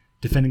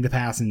defending the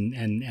pass and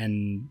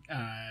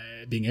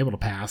being able to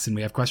pass. And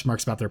we have question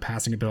marks about their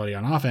passing ability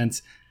on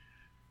offense.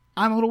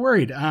 I'm a little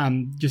worried.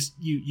 Just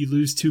you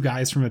lose 2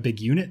 guys from a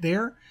big unit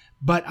there.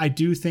 But I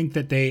do think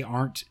that they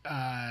aren't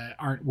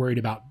worried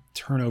about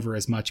turnover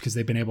as much because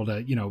they've been able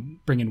to,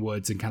 bring in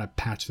Woods and kind of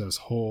patch those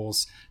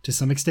holes to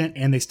some extent.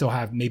 And they still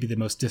have maybe the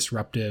most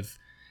disruptive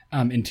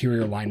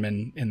interior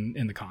linemen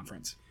in the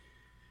conference.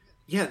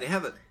 Yeah, they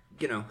have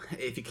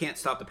if you can't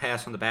stop the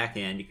pass on the back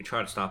end, you can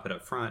try to stop it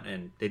up front.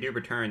 And they do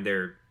return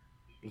their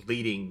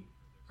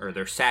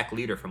their sack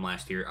leader from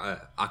last year,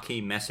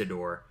 Akeem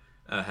Mesidor,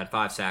 had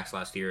 5 sacks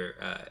last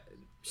year,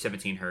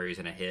 17 hurries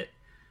and a hit.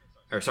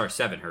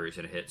 7 hurries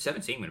and a hit.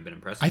 17 would have been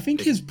impressive. I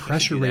think his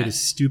pressure rate is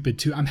stupid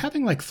too. I'm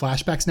having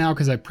flashbacks now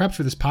because I prepped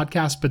for this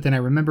podcast, but then I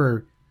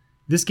remember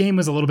this game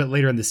was a little bit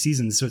later in the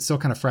season, so it's still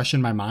kind of fresh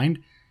in my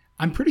mind.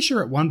 I'm pretty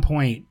sure at one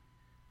point,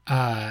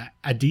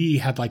 Adi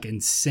had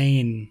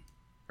insane,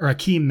 or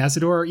Akeem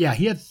Mesidor. Yeah,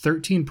 he had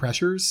 13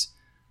 pressures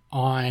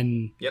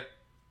on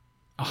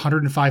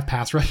 105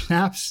 pass rush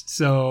snaps.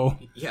 So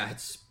yeah,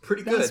 it's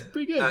pretty good. That's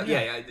pretty good.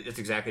 Yeah, that's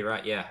exactly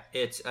right. Yeah,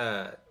 it's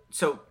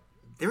so.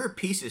 There are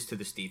pieces to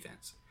this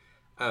defense.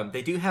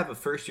 They do have a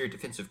first-year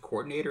defensive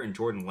coordinator in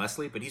Jordan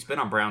Leslie, but he's been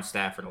on Brown's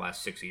staff for the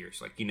last 6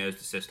 years. He knows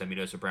the system. He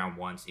knows what Brown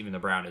wants, even though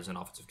Brown is an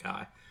offensive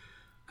guy.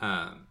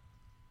 I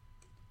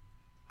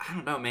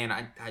don't know, man.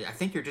 I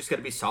think they're just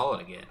going to be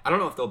solid again. I don't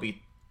know if they'll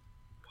be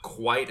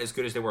quite as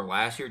good as they were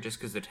last year just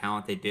because of the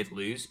talent they did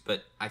lose,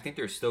 but I think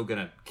they're still going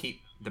to keep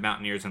the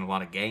Mountaineers in a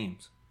lot of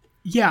games.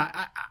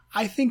 Yeah,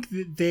 I think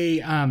that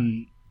they...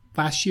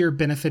 last year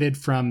benefited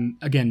from,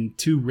 again,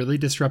 2 really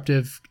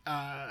disruptive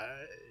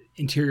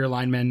interior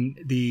linemen.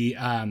 The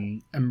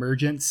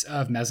emergence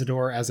of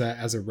Mesidor as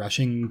a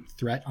rushing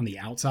threat on the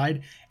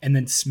outside, and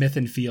then Smith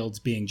and Fields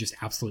being just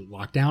absolute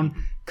lockdown,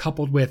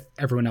 coupled with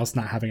everyone else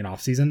not having an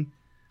offseason.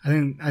 I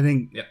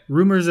think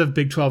rumors of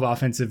Big 12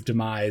 offensive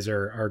demise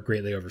are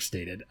greatly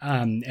overstated.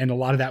 And a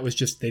lot of that was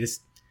just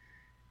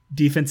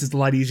defense is a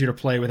lot easier to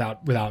play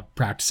without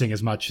practicing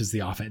as much as the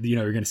offense. You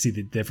know, you're going to see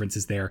the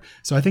differences there.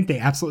 So I think they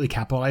absolutely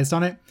capitalized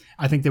on it.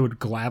 I think they would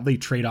gladly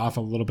trade off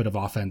a little bit of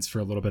offense for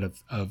a little bit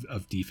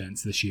of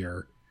defense this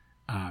year,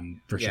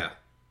 for sure. Yeah.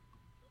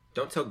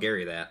 Don't tell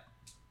Gary that,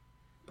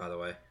 by the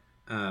way.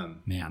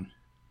 Man.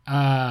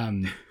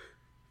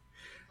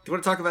 Do you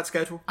want to talk about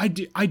schedule? I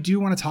do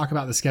want to talk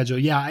about the schedule.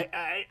 Yeah,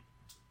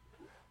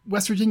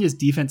 West Virginia's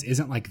defense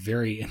isn't like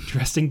very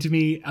interesting to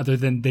me, other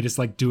than they just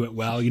like do it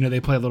well. You know,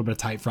 they play a little bit of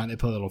tight front. They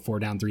play a little 4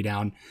 down, 3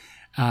 down.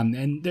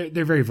 And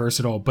they're very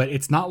versatile, but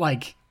it's not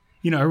like,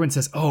 you know, everyone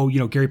says, oh, you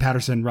know, Gary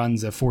Patterson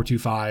runs a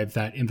 4-2-5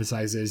 that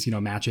emphasizes, you know,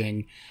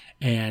 matching,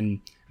 and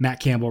Matt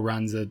Campbell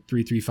runs a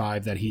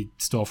 3-3-5 that he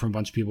stole from a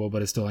bunch of people,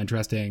 but is still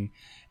interesting.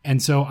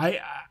 And so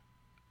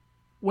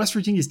West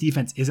Virginia's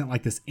defense isn't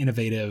like this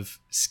innovative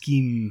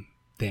scheme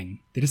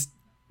thing. They just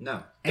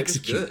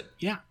execute. Just good.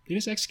 Yeah, they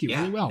just execute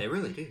really well. They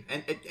really do.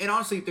 And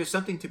honestly, there's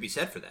something to be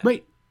said for that.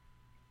 Right.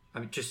 I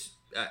mean, just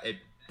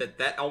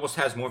that almost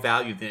has more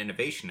value than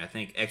innovation. I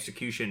think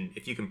execution,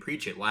 if you can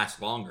preach it,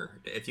 lasts longer.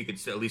 If you can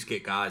at least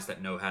get guys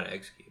that know how to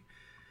execute.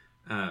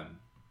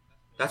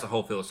 That's a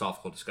whole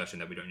philosophical discussion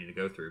that we don't need to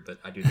go through, but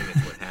I do think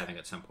it's worth having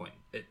at some point.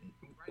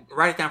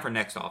 Write it down for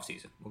next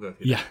offseason. We'll go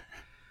through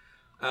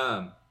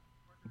that.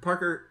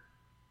 Parker,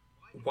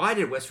 why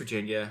did West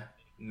Virginia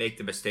make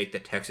the mistake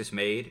that Texas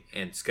made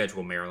and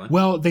schedule Maryland?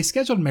 Well, they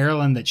scheduled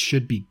Maryland that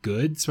should be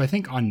good, so I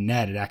think on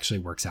net it actually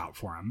works out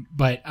for them.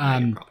 But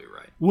you're probably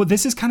right. Well,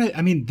 this is kind of,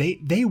 I mean,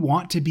 they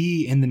want to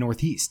be in the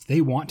Northeast.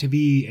 They want to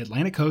be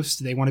Atlantic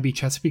Coast. They want to be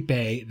Chesapeake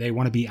Bay. They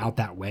want to be out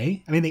that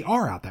way. I mean, they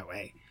are out that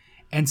way.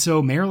 And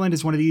so Maryland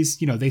is one of these,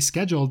 you know, they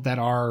scheduled that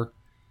are,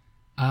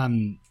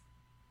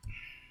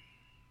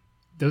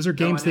 those are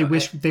games they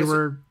wish they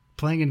were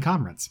playing in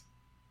conference.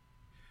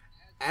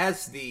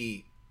 As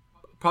the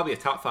probably a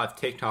top 5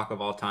 TikTok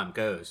of all time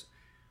goes,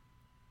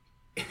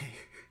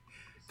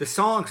 the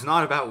song's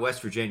not about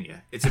West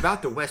Virginia. It's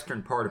about the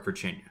western part of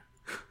Virginia.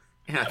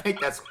 And I think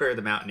that's where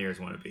the Mountaineers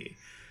want to be.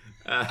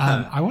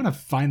 I want to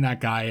find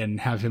that guy and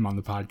have him on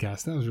the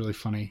podcast. That was really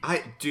funny.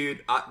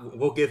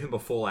 We'll give him a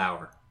full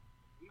hour.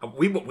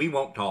 We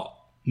won't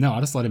talk. No, I'll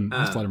just let him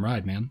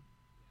ride, man.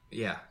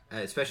 Yeah,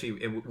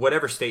 especially in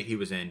whatever state he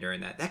was in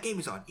during that. That game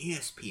was on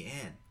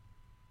ESPN.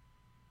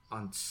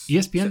 On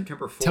ESPN?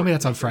 September 4th. Tell me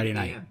that's on Friday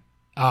night.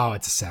 Oh,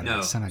 it's a Saturday.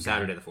 No,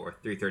 Saturday the 4th,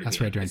 3:30.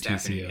 That's right during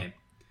TCU.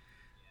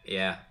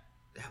 Yeah,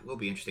 that will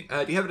be interesting.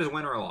 Do you have it as a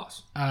win or a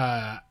loss?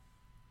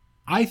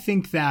 I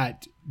think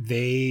that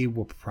they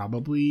will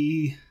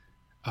probably.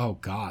 Oh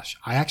gosh,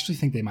 I actually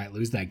think they might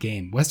lose that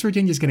game. West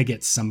Virginia is going to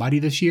get somebody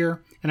this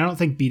year, and I don't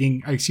think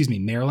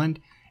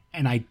Maryland,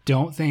 and I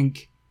don't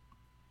think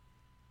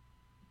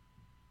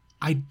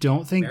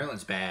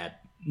Maryland's bad.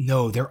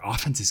 No, their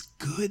offense is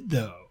good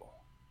though.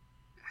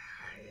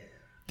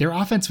 Their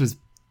offense was,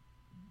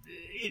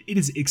 it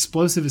is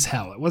explosive as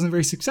hell. It wasn't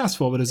very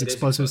successful, but it was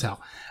explosive as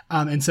hell.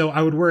 And so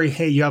I would worry,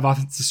 hey, you have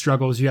offensive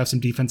struggles, you have some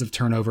defensive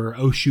turnover.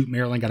 Oh shoot,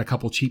 Maryland got a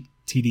couple cheap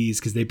TDs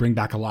because they bring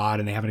back a lot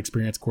and they have an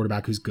experienced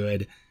quarterback who's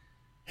good.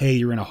 Hey,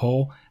 you're in a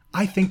hole.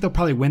 I think they'll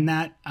probably win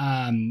that,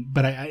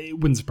 but it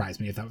wouldn't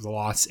surprise me if that was a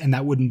loss. And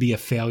that wouldn't be a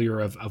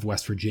failure of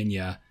West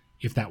Virginia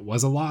if that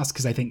was a loss,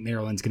 because I think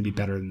Maryland's going to be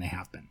better than they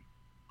have been.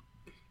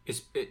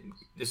 This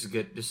is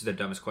good. This is the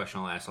dumbest question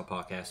I'll ask on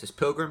podcast. Is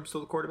Pilgrim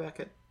still the quarterback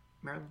at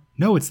Maryland?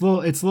 No, it's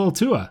little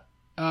Tua.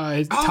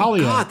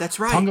 Talia. God, that's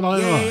right.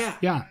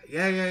 Yeah.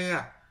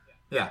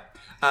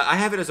 I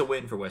have it as a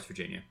win for West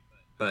Virginia,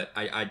 but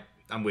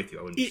I'm with you.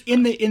 I wouldn't be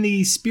in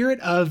the spirit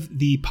of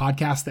the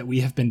podcast that we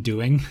have been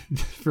doing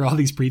for all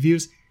these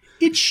previews,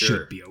 it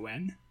should be a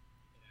win.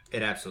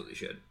 It absolutely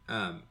should.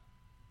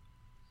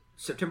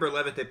 September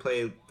 11th, they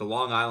play the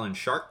Long Island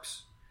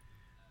Sharks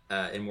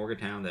in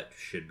Morgantown. That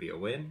should be a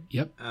win.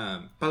 Yep.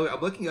 By the way,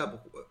 I'm looking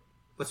up.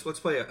 Let's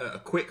play a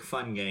quick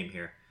fun game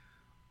here.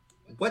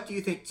 What do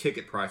you think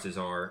ticket prices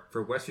are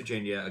for West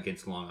Virginia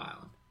against Long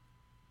Island?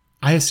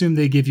 I assume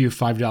they give you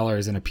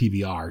 $5 and a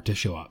PBR to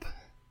show up.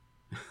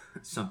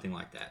 Something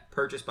like that.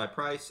 Purchase by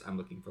price. I'm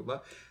looking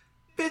for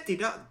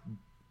 $50.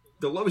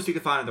 The lowest you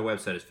can find on the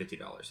website is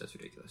 $50. That's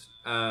ridiculous.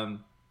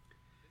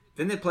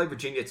 Then they play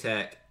Virginia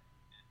Tech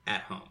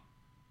at home.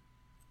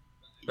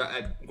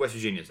 West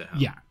Virginia's at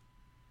home. Yeah.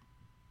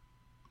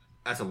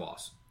 That's a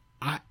loss.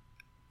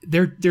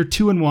 They're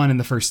 2-1 in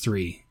the first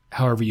 3.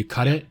 However you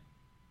cut it.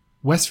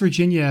 West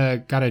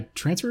Virginia got a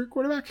transfer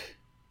quarterback?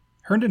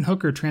 Herndon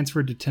Hooker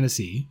transferred to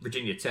Tennessee.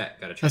 Virginia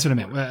Tech got a transfer.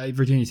 That's what I meant.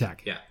 Virginia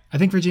Tech. Yeah. I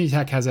think Virginia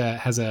Tech has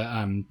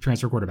a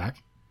transfer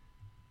quarterback.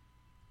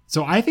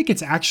 So I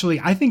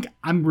think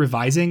I'm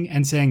revising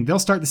and saying they'll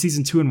start the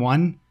season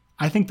 2-1.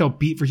 I think they'll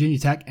beat Virginia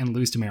Tech and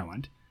lose to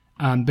Maryland.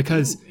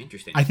 Because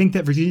I think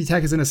that Virginia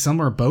Tech is in a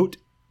similar boat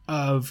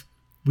of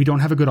we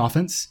don't have a good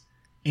offense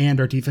and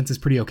our defense is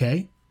pretty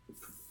okay.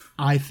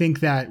 I think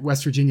that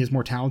West Virginia is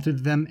more talented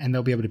than them and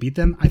they'll be able to beat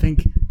them. I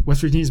think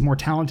West Virginia is more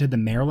talented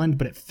than Maryland,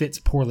 but it fits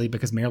poorly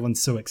because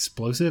Maryland's so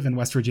explosive and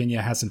West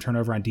Virginia has some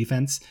turnover on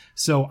defense.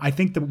 So I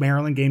think the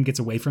Maryland game gets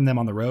away from them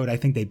on the road. I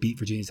think they beat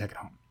Virginia Tech at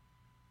home.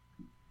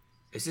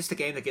 Is this the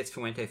game that gets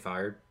Fuente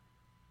fired?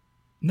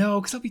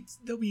 No, because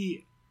they'll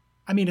be.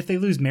 I mean, if they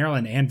lose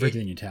Maryland and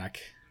Virginia Tech.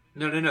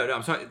 No.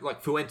 I'm sorry.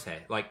 Like Fuente.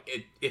 Like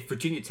if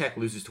Virginia Tech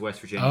loses to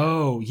West Virginia.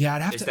 Oh yeah,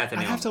 I'd have is to. that the I'd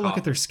nail have on to the look top?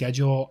 at their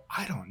schedule.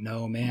 I don't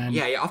know, man.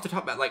 Yeah. Off the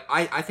top, like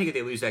I think if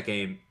they lose that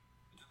game,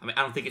 I mean,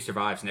 I don't think it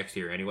survives next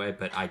year anyway.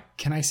 But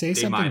Can I say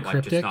they something might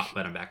cryptic? just not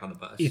let them back on the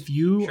bus. If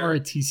you Sure. are a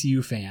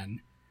TCU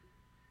fan,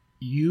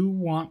 you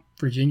want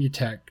Virginia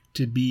Tech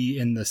to be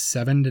in the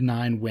 7 to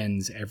 9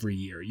 wins every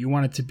year. You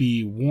want it to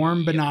be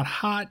warm but not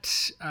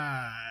hot,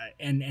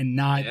 and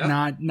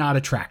not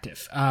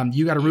attractive.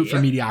 You got to root for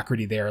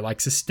mediocrity there,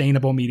 like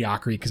sustainable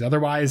mediocrity, because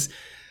otherwise,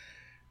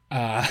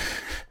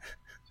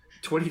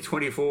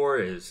 2024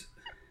 is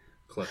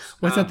close.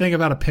 What's that thing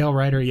about a pale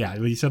rider? Yeah,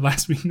 you said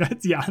last week.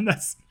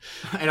 That's.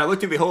 And I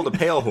looked and behold a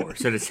pale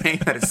horse, and it's saying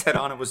that it set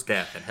on it was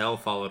death, and hell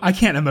followed. I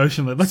can't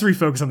emotionally. Let's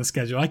refocus on the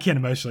schedule. I can't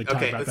emotionally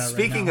talk about that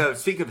speaking right now.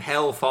 Speaking of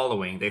hell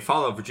following, they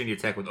follow Virginia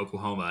Tech with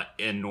Oklahoma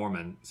in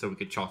Norman, so we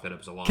could chalk that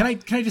up as a loss. Can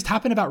I just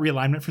hop in about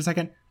realignment for a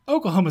second?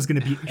 Oklahoma's going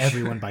to beat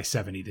everyone by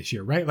 70 this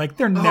year, right? Like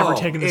they're never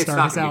taking the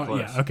Stars out.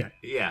 Yeah, okay.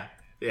 Yeah,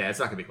 it's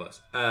not gonna be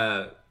close.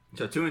 So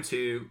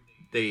 2-2,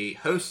 they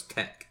host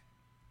Tech.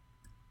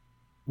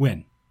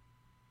 Win.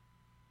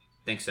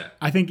 Think so.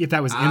 I think if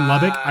that was in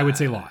Lubbock, I would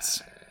say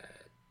loss.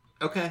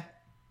 Okay.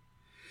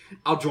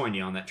 I'll join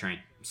you on that train.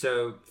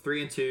 So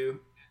 3-2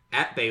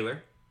 at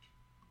Baylor.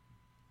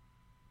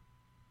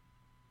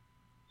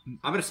 I'm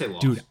gonna say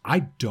loss. Dude, I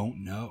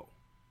don't know.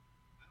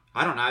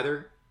 I don't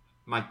either.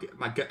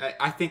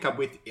 I think I'm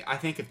with. I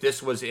think if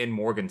this was in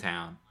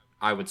Morgantown,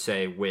 I would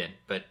say win.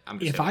 But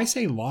if I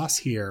say loss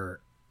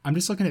here, I'm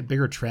just looking at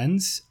bigger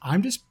trends.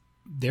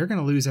 They're going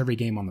to lose every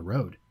game on the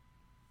road.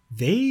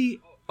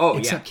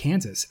 Except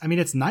Kansas. I mean,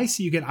 it's nice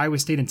that you get Iowa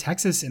State and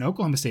Texas and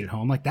Oklahoma State at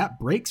home. Like that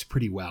breaks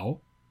pretty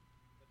well.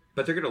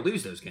 But they're going to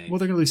lose those games. Well,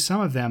 they're going to lose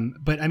some of them.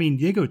 But I mean,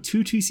 they go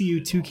to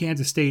TCU, to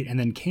Kansas State, and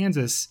then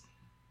Kansas.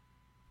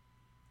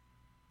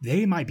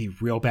 They might be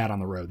real bad on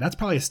the road. That's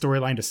probably a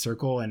storyline to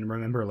circle and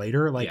remember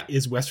later. Like,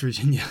 is West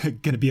Virginia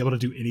going to be able to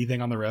do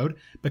anything on the road?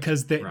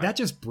 Because that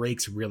just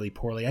breaks really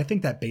poorly. I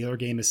think that Baylor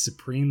game is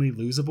supremely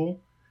losable.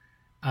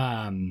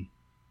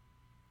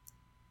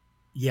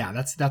 Yeah,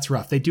 that's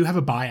rough. They do have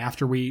a bye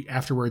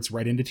afterwards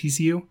right into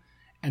TCU,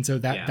 and so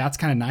that's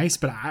kind of nice.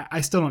 But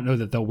I still don't know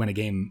that they'll win a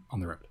game on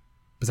the road,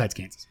 besides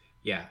Kansas.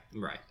 Yeah,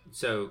 right.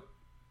 So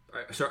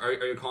are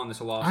you calling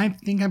this a loss? I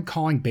think I'm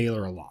calling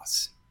Baylor a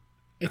loss.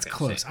 It's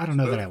close. I don't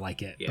know that I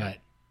like it, but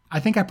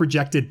I think I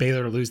projected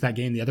Baylor to lose that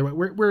game the other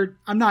way.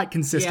 I'm not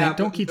consistent. Yeah,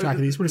 don't keep track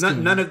of these. We're just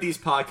none of these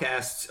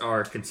podcasts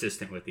are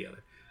consistent with the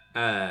other.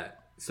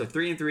 So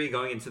 3-3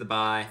 going into the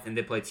bye, and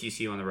they play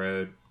TCU on the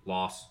road.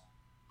 Loss,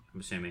 I'm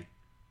assuming.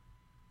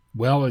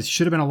 Well, it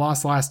should have been a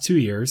loss the last 2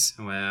 years.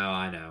 Well,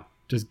 I know.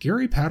 Does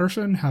Gary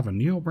Patterson have a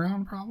Neil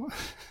Brown problem?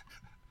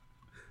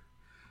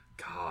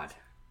 God.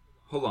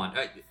 Hold on.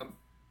 I'm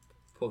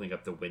pulling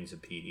up the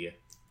Winsipedia.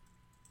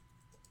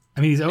 I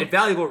mean, he's a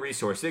valuable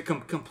resource. It's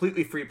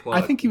completely free plug.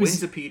 I think he was.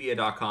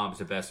 Winsipedia.com is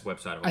the best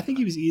website. I think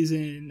he was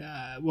using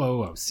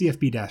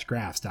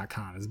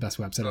CFB-graphs.com is the best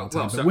website of all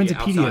time. But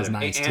Winsipedia is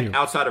nice too. And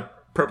outside of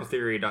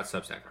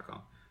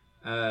purpletheory.substack.com.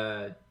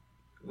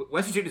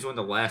 West Virginia's won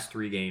the last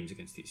 3 games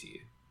against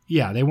TCU.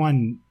 Yeah, they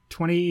won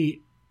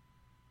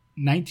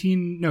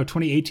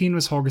 2018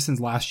 was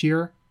Holgerson's last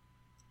year.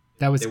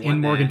 That was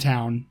in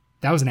Morgantown.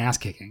 That was an ass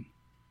kicking.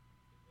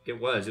 It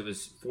was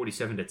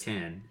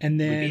 47-10. And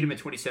then we beat him in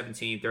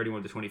 2017,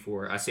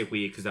 31-24. I say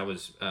we because I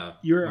was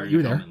you were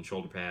there and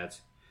shoulder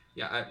pads.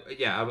 Yeah,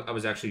 I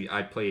was actually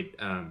I played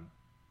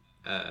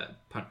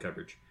punt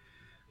coverage.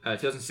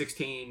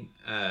 2016,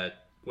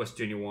 West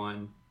Virginia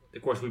won.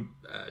 Of course,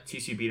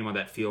 TCU beat him on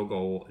that field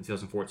goal in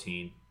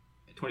 2014.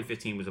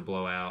 2015 was a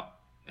blowout,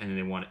 and then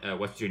they won.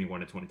 West Virginia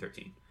won in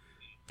 2013.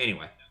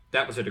 Anyway,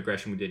 that was a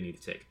digression we didn't need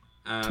to take.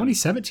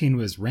 2017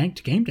 was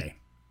ranked game day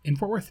in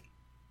Fort Worth.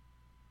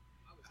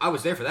 I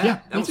was there for that. Yeah,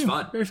 that was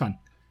fun. Very fun.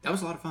 That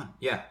was a lot of fun.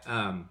 Yeah.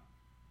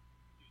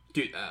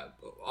 Dude,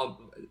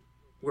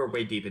 we're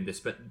way deep in this,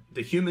 but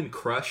the human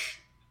crush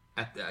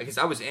I guess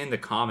I was in the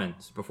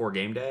Commons before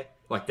game day,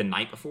 like the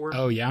night before.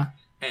 Oh, yeah?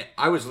 And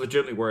I was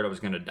legitimately worried I was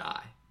going to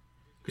die.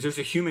 Because there's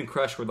a human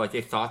crush where like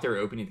they thought they were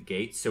opening the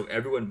gates, so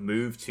everyone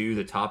moved to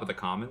the top of the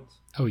Commons.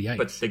 Oh, yeah.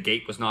 But the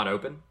gate was not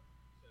open.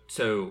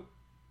 So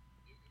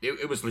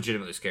it was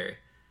legitimately scary.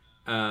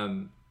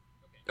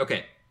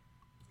 Okay.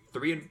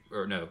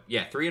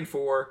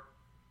 3-4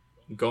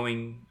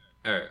 going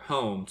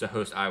home to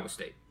host Iowa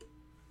State.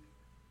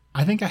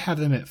 I think I have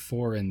them at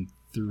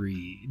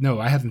 4-3. No,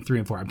 I have them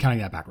 3-4. I'm counting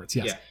that backwards.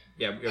 Yes.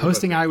 Yeah.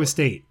 Hosting Iowa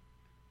State.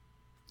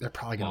 They're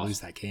probably going to lose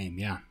that game.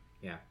 Yeah.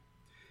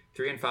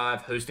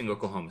 3-5 hosting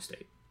Oklahoma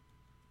State.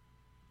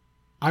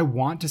 I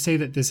want to say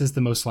that this is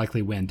the most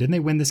likely win. Didn't they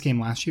win this game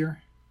last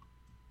year?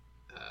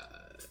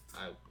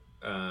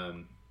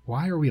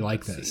 Why are we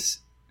like this?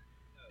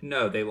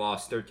 No, they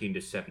lost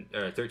 13-7,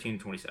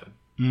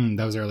 13-27.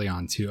 That was early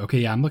on too. Okay,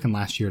 yeah, I'm looking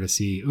last year to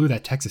see. Ooh,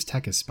 that Texas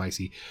Tech is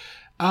spicy.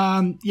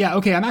 Yeah,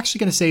 okay, I'm actually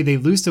going to say they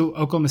lose to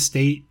Oklahoma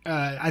State.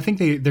 I think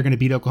they're going to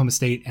beat Oklahoma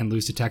State and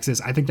lose to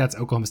Texas. I think that's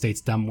Oklahoma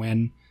State's dumb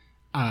win.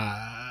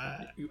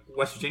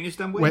 West Virginia's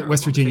dumb win?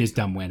 West Virginia's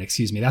dumb win,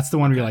 excuse me. That's the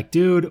one where you're like,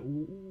 dude,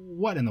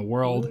 what in the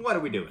world? What are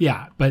we doing?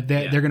 Yeah, but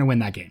they're going to win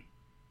that game.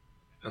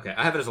 Okay,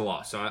 I have it as a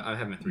loss, so I have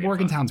them at 3.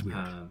 Morgantown's weird.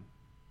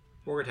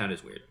 Morgantown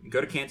is weird. Go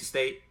to Kansas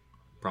State,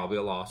 probably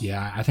a loss.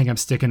 Yeah, I think I'm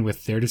sticking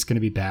with they're just going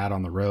to be bad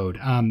on the road.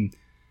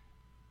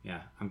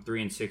 Yeah, I'm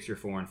 3-6. You're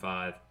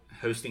 4-5.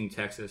 Hosting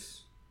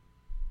Texas,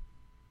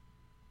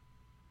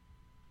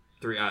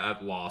 3.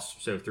 I've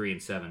lost, so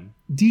 3-7.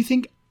 Do you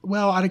think?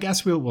 Well, I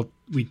guess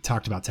we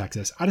talked about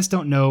Texas. I just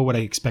don't know what I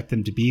expect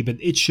them to be, but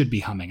it should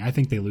be humming. I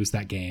think they lose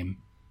that game.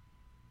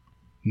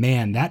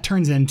 Man, that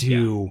turns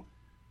into. Yeah.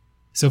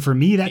 So for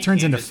me, that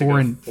turns into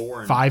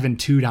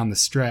 4-5 down the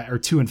stretch, or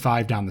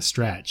 2-5 down the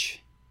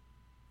stretch.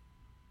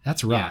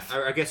 That's rough.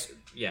 Yeah, I guess.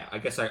 Yeah, I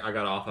guess I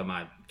got off of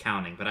my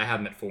counting, but I have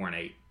them at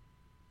 4-8.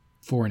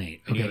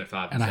 4-8. Okay, at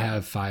 5 and I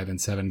have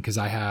 5-7 because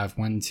I have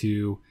 1,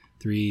 2,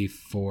 3,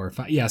 4,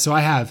 5. Yeah, so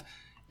I have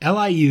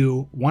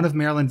LIU, one of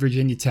Maryland,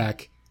 Virginia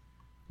Tech,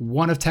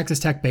 one of Texas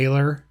Tech,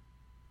 Baylor,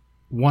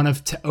 one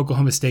of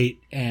Oklahoma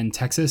State and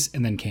Texas,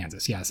 and then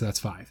Kansas. Yeah, so that's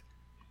 5.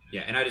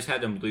 Yeah, and I just had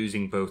them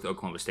losing both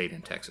Oklahoma State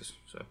and Texas.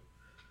 So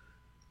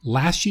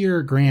last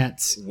year,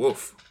 Grant,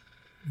 woof,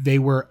 they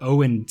were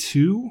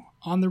 0-2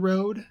 on the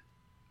road,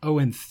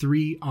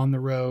 0-3 on the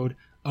road,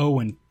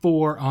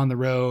 0-4 on the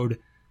road.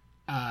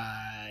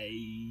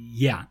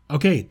 Yeah,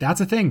 okay,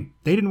 that's a thing.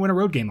 They didn't win a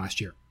road game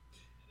last year.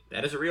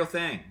 That is a real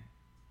thing.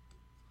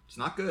 It's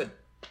not good.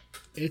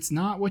 It's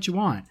not what you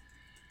want.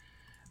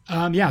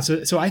 Yeah,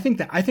 so I think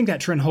that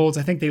trend holds.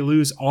 I think they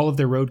lose all of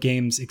their road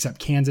games except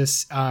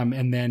Kansas,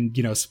 and then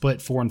split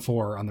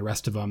 4-4 on the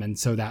rest of them, and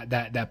so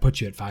that puts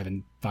you at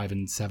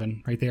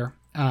 5-7 right there.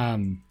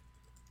 I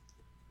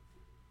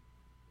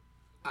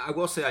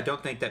will say I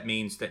don't think that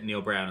means that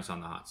Neil Brown is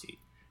on the hot seat.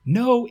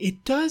 No,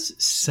 it does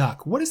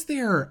suck. What is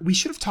there? We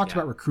should have talked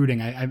about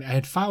recruiting. I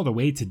had filed a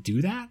way to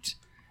do that.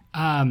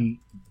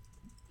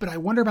 But I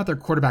wonder about their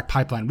quarterback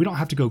pipeline. We don't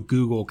have to go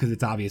Google because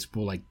it's obvious.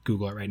 We'll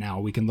Google it right now.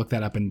 We can look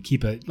that up and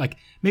keep it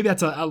maybe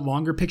that's a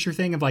longer picture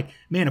thing of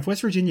man, if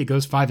West Virginia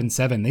goes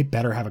 5-7, they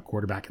better have a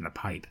quarterback in the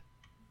pipe.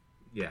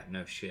 Yeah,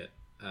 no shit.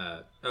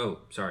 Oh,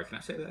 sorry. Can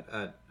I say that?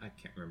 I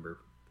can't remember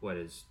what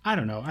is. I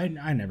don't know. I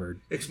never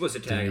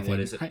explicit tag. What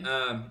is it?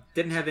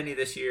 Didn't have any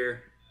this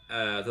year.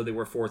 Though they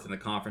were 4th in the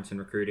conference in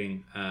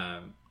recruiting.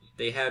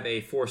 They have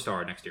a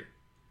 4-star next year.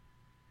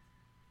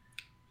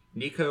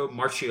 Nico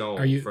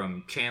Marchiol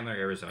from Chandler,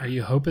 Arizona. Are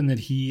you hoping that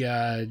he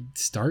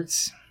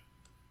starts?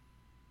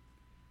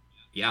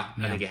 Yeah,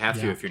 I think you have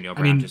to if you're Neil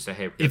Brown. Just say,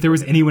 hey, if there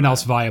was anyone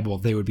else viable,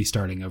 they would be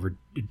starting over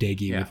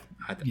Daggy. Yeah,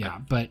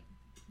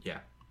 yeah,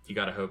 you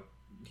got to hope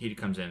he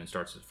comes in and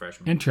starts as a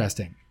freshman.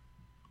 Interesting.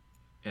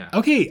 Yeah.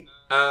 Okay,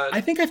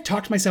 I think I've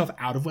talked myself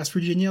out of West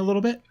Virginia a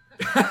little bit.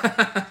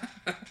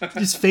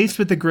 Just faced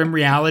with the grim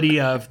reality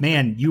of,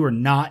 man, you are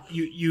not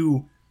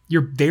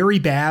you're very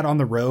bad on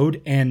the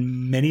road,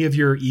 and many of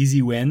your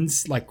easy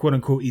wins, quote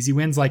unquote easy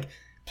wins,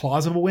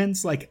 plausible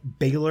wins, like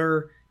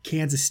Baylor,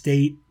 Kansas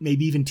State,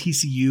 maybe even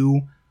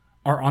TCU,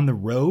 are on the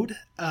road.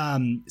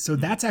 So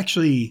that's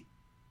actually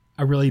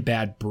a really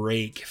bad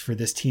break for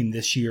this team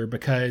this year,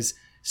 because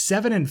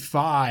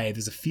 7-5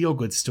 is a feel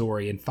good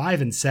story, and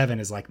 5-7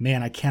 is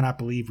man, I cannot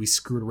believe we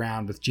screwed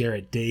around with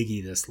Jarret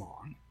Doege this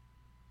long.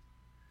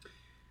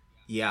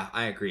 Yeah,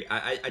 I agree.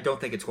 I don't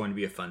think it's going to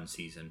be a fun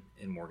season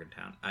in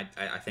Morgantown. I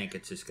think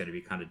it's just going to be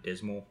kind of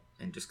dismal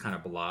and just kind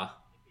of blah.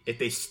 If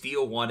they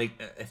steal one,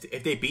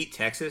 if they beat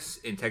Texas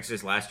in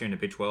Texas last year in the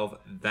Big 12,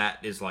 that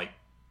is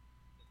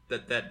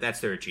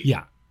that's their achievement.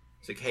 Yeah,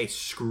 it's hey,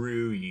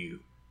 screw you.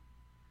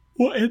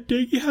 Well, and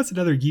Doege has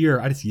another year.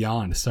 I just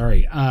yawned.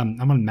 Sorry.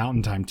 I'm on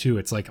Mountain Time too.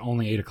 It's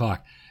only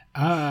 8:00.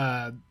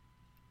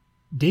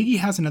 Doege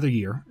has another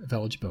year of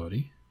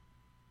eligibility.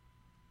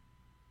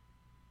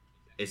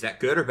 Is that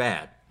good or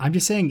bad? I'm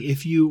just saying,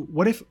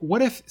 what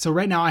if, so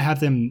right now I have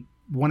them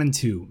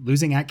 1-2,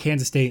 losing at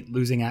Kansas State,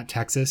 losing at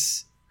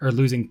Texas, or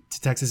losing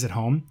to Texas at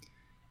home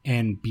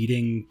and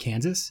beating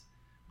Kansas.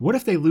 What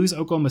if they lose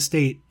Oklahoma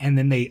State and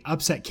then they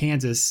upset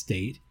Kansas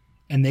State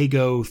and they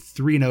go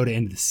 3-0 to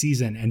end the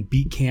season and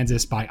beat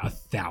Kansas by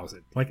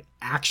 1,000,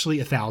 actually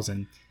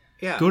 1,000.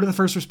 Yeah. Go to the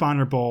First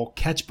Responder Bowl,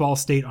 catch Ball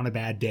State on a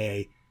bad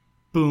day.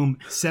 Boom,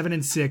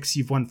 7-6.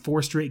 You've won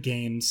 4 straight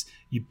games.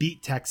 You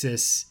beat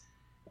Texas.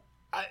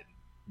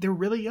 They're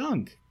really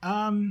young.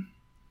 Can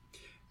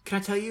I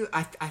tell you?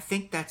 I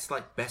think that's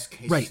best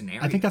case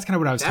scenario. I think that's kind of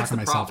what I was talking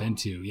myself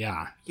into.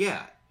 Yeah.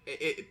 Yeah.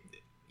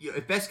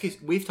 Best case,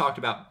 we've talked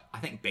about. I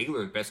think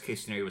Baylor's best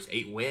case scenario was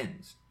 8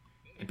 wins,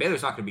 and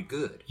Baylor's not going to be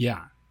good.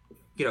 Yeah.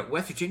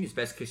 West Virginia's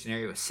best case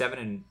scenario was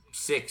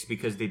 7-6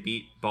 because they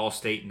beat Ball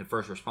State in the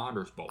First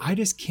Responders Bowl. I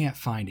just can't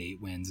find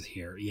 8 wins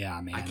here.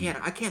 Yeah, man.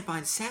 I can't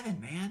find 7,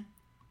 man.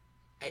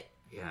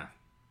 Yeah.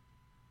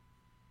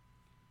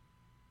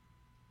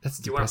 That's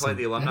Do you want to play depressing.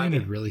 the alumni That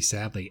ended game? really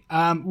sadly.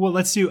 Well,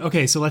 let's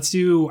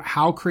do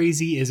how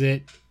crazy is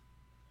it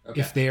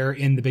if they're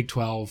in the Big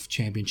 12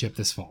 championship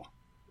this fall?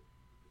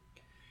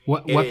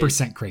 What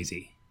percent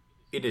crazy?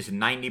 It is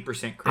 90%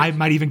 crazy. I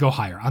might even go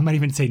higher. I might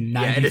even say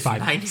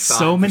 95. 95%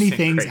 So many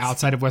things crazy.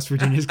 outside of West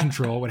Virginia's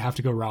control would have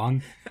to go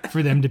wrong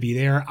for them to be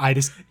there.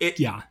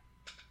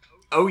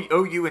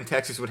 OU and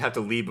Texas would have to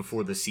leave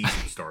before the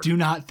season starts. Do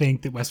not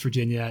think that West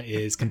Virginia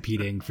is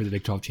competing for the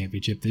Big 12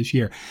 championship this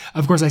year.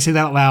 Of course, I say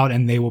that out loud,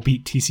 and they will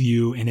beat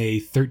TCU in a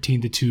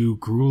 13-2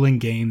 grueling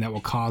game that will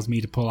cause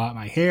me to pull out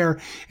my hair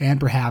and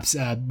perhaps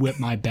whip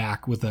my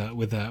back with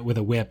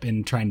a whip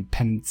and try and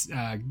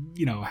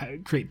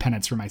create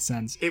penance for my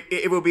sins.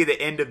 It will be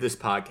the end of this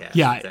podcast.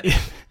 Yeah.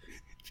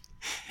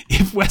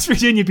 If West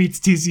Virginia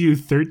beats TCU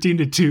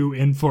 13-2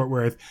 in Fort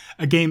Worth,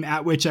 a game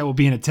at which I will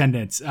be in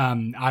attendance,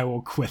 I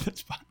will quit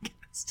this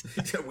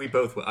podcast. We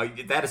both will.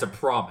 That is a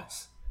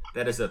promise.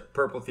 That is a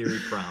Purple Theory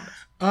promise.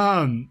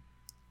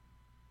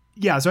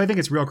 Yeah, so I think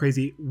it's real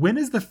crazy. When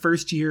is the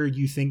first year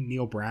you think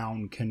Neil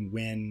Brown can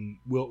win?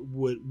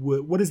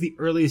 What is the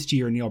earliest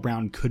year Neil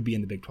Brown could be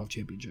in the Big 12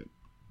 championship?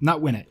 Not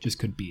win it, just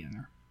could be in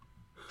there.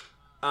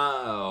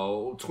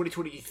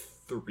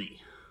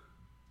 2023.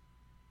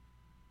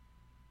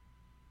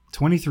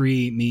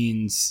 23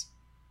 means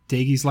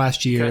Daggy's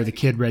last year. The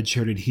kid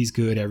redshirted. He's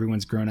good.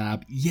 Everyone's grown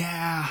up.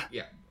 Yeah.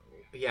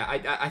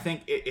 I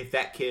think if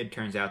that kid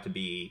turns out to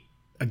be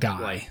a guy,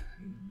 like,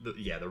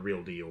 the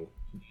real deal,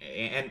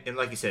 and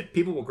like you said,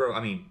 people will grow.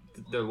 I mean,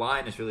 their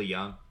line is really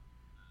young.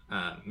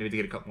 Maybe they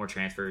get a couple more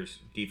transfers.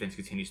 Defense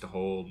continues to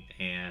hold,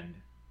 and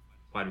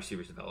wide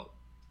receivers develop.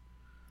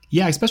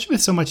 Yeah, especially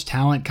with so much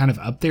talent kind of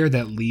up there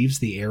that leaves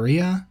the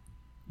area.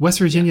 West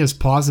Virginia is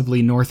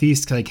plausibly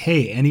northeast. Like,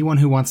 hey, anyone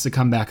who wants to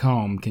come back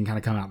home can kind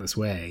of come out this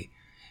way.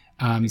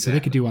 Exactly. So they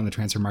could do on the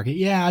transfer market.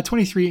 Yeah,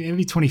 23,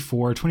 maybe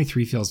 24.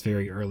 23 feels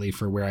very early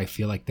for where I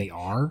feel like they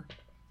are.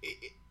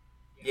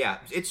 Yeah,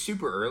 it's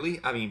super early.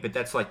 I mean, but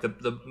that's like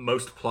the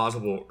most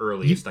plausible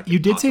earliest. You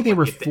did say they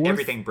were fourth.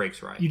 Everything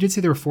breaks right. You did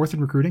say they were fourth in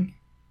recruiting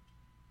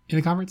in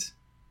the conference?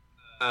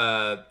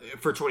 For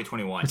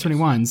 2021. For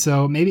 21. Yes.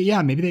 So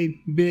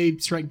maybe they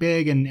strike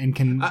big and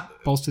can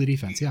bolster the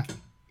defense. Yeah.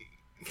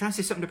 Can I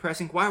say something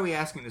depressing? Why are we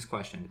asking this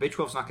question? The Big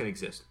 12's not going to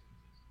exist.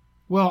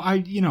 Well,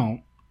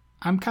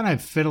 I'm kind of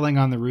fiddling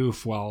on the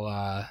roof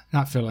while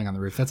not fiddling on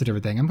the roof. That's a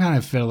different thing. I'm kind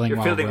of fiddling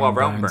while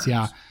Rome burns.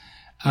 Yeah.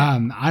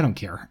 I don't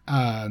care.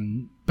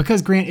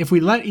 Because, Grant, if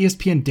we let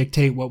ESPN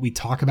dictate what we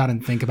talk about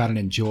and think about and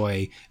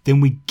enjoy, then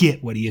we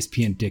get what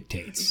ESPN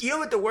dictates. You know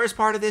what the worst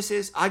part of this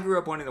is? I grew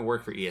up wanting to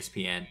work for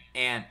ESPN,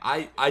 and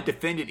I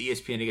defended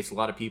ESPN against a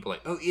lot of people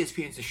like, oh,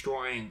 ESPN's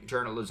destroying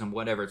journalism,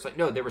 whatever. It's like,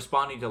 no, they're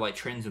responding to like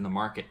trends in the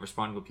market,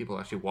 responding to what people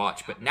actually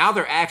watch. But now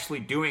they're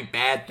actually doing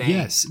bad things.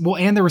 Yes. Well,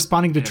 and they're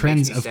responding to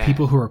trends of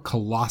people who are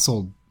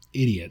colossal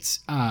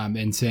idiots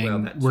and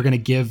saying we're going to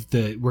give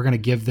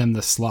them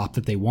the slop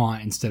that they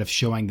want instead of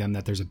showing them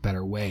that there's a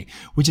better way,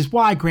 which is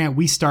why, Grant,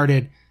 we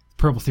started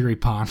Purple Theory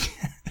Pond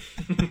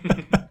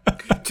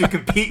to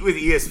compete with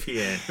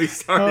ESPN. We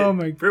started. Oh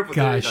my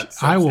gosh,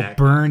 I will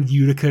burn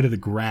Utica to the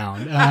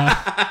ground.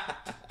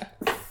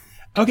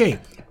 Okay,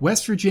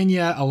 West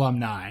Virginia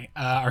alumni,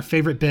 our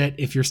favorite bit.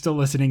 If you're still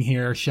listening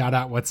here, shout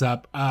out, what's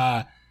up?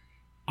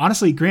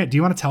 Honestly, Grant, do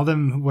you want to tell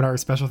them what our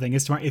special thing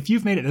is tomorrow? If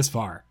you've made it this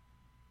far.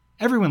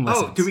 Everyone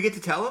listens. Oh, do we get to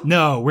tell them?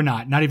 No, we're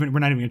not. We're not even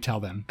going to tell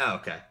them. Oh,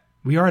 okay.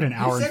 We are at an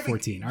hour and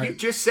 14. All right. You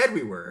just said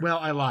we were. Well,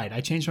 I lied.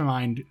 I changed my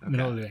mind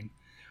middle of the thing.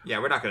 Yeah,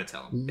 we're not going to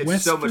tell them. It's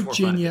West so much more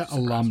fun. Virginia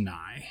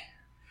alumni.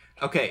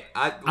 Okay.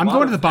 I'm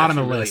going to the bottom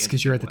of the list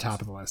because you're at the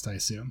top of the list, I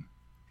assume.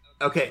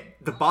 Okay.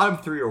 The bottom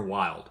three are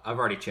wild. I've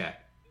already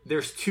checked.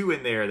 There's two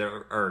in there that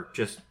are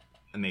just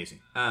amazing.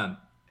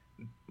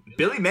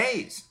 Billy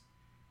Mays.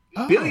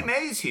 Oh. Billy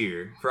Mays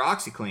here for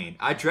OxyClean.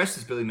 I dressed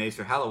as Billy Mays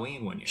for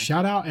Halloween one year.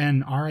 Shout out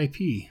and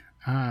RIP.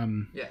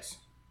 Yes.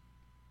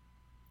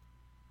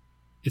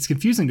 It's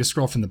confusing to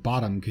scroll from the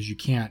bottom because you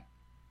can't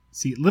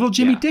see Little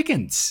Jimmy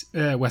Dickens,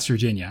 West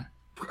Virginia.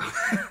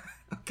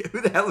 Okay,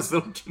 who the hell is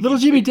Little Jimmy? Little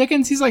Jimmy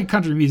Dickens? He's like a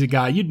country music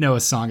guy. You'd know a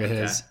song of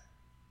his.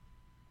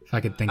 If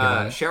I could think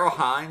about it. Cheryl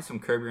Hines from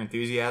Curb Your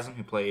Enthusiasm,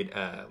 who played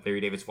Larry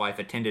David's wife,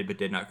 attended but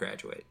did not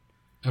graduate.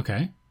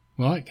 Okay.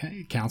 Well,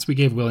 it counts. We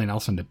gave Willie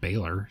Nelson to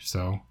Baylor,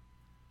 so.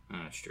 Oh,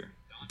 that's true.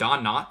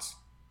 Don Knotts.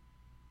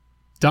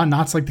 Don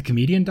Knotts, like the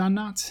comedian Don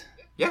Knotts?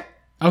 Yeah.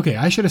 Okay,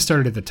 I should have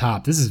started at the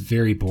top. This is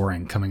very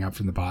boring coming up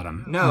from the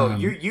bottom. No,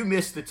 you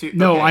missed the two.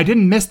 No, okay. I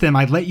didn't miss them.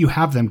 I let you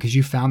have them because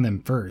you found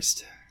them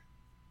first.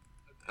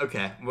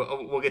 Okay,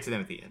 we'll get to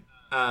them at the end.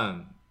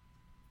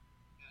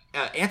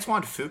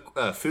 Antoine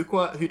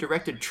Fuqua, who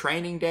directed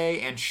Training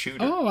Day and Shooter.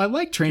 Oh, I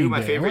like Training Day. Two of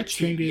my favorite. I watched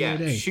Training Day the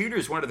other day. Shooter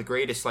is one of the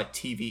greatest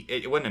TV.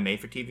 It wasn't a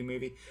made-for-TV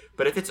movie,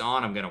 but if it's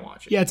on, I'm gonna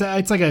watch it. Yeah,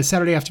 it's like a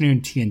Saturday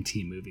afternoon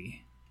TNT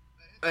movie.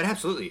 It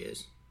absolutely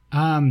is.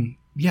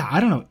 Yeah, I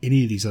don't know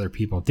any of these other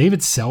people.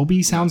 David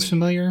Selby sounds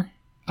familiar.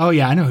 Oh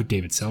yeah, I know who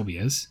David Selby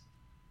is.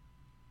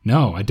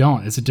 No, I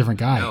don't. It's a different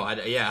guy. No,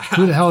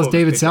 Who the hell is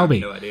David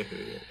Selby? No idea who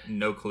he is.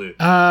 No clue.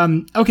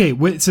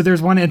 Okay, so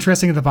there's one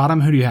interesting at the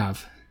bottom. Who do you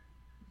have?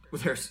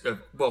 there's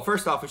well,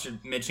 first off, we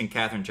should mention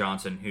Katherine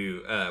Johnson,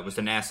 who was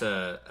the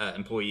NASA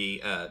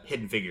employee,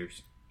 Hidden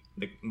Figures,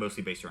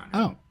 mostly based around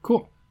her. Oh,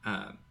 cool.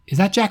 Is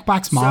that Jack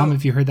Black's mom?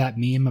 If you heard that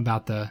meme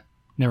about the...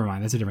 Never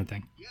mind, that's a different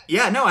thing.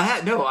 Yeah, no, I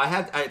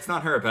had. It's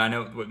not her, but I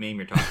know what meme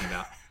you're talking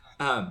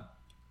about.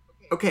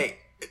 Okay,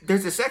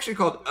 there's a section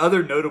called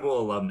Other Notable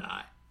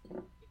Alumni.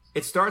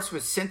 It starts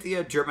with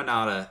Cynthia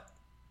Germanotta,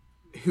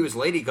 who is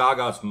Lady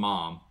Gaga's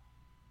mom.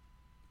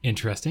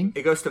 Interesting.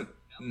 It goes to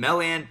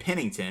Mel-Ann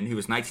Pennington, who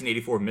was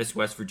 1984 Miss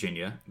West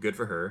Virginia. Good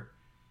for her.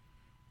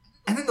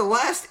 And then the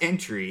last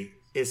entry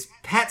is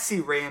Patsy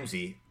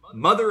Ramsey,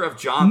 mother of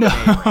John Benet.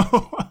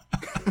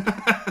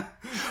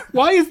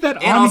 Why is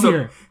that on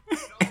here?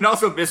 And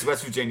also Miss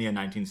West Virginia in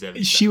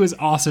 1970. She was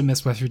also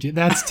Miss West Virginia.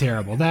 That's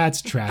terrible.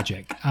 That's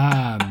tragic.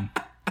 I'm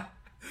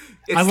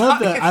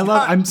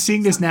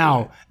seeing this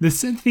now. The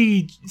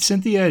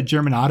Cynthia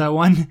Germanotta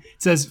one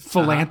says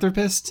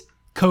philanthropist,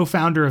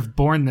 co-founder of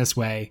Born This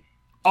Way,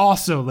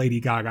 also Lady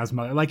Gaga's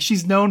mother. Like,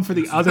 she's known for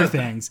the other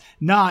things,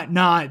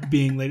 not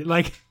being lady.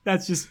 Like,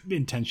 that's just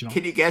intentional.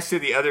 Can you guess who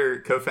the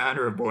other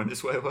co-founder of Born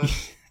This Way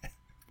was?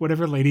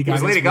 Whatever Lady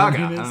Gaga's Lady Gaga.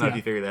 I is, don't know if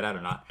you figured that out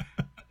or not.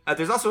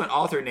 There's also an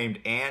author named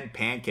Anne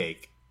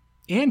Pancake.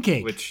 Anne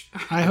Cake. Which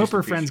I hope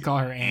her friends call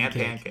her Anne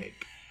Cake.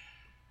 Pancake.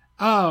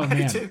 Oh,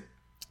 man.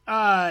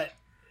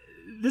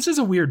 This is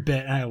a weird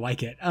bit, and I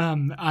like it.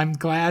 I'm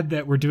glad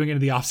that we're doing it in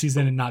the off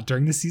season and not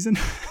during the season.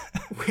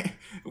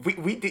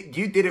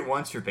 You did it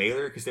once for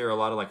Baylor because there were a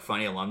lot of like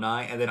funny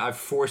alumni, and then I've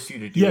forced you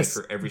to do it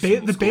for every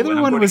single the school. Baylor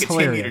and one was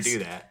hilarious.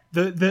 hilarious.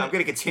 To do that. I'm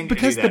going to continue to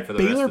do that for the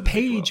Baylor rest of the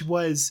page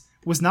was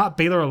not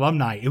Baylor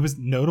alumni; it was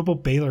notable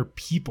Baylor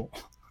people.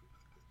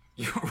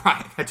 You're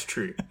right. That's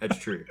true.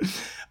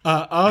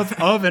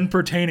 Of and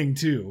pertaining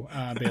to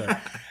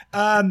Baylor.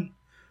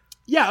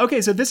 Yeah,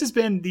 okay, so this has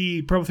been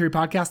the Pro Bowl Theory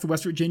Podcast, the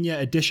West Virginia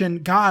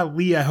edition.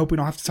 Golly, I hope we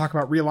don't have to talk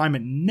about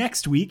realignment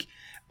next week.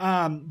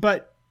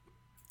 But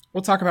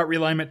we'll talk about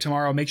realignment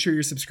tomorrow. Make sure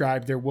you're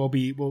subscribed.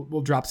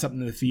 We'll drop something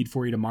in the feed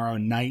for you tomorrow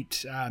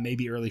night,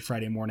 maybe early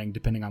Friday morning,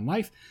 depending on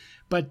life.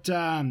 But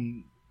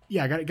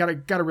yeah,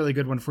 got a really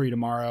good one for you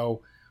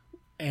tomorrow.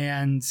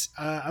 And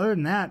other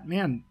than that,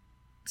 man,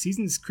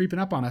 season's creeping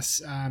up on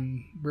us.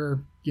 We're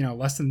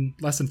less than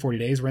 40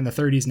 days. We're in the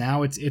 30s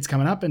now. It's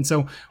coming up, and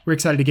so we're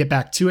excited to get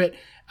back to it.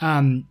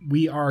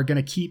 We are going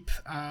to keep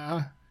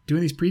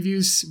doing these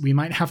previews. We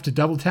might have to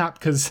double tap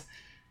because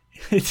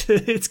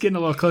it's getting a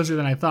little closer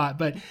than I thought.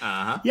 But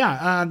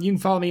yeah, you can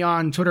follow me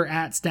on Twitter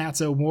at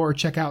StatsOWar.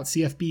 Check out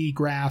CFB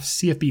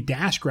Graphs,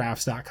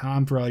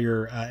 CFB-graphs.com for all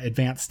your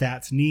advanced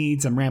stats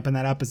needs. I'm ramping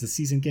that up as the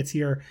season gets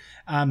here.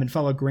 And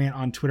follow Grant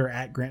on Twitter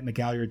at Grant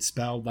McGalliard,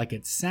 spelled like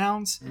it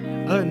sounds.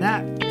 Other than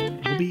that,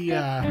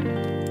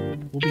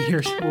 we'll be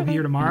here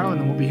tomorrow, and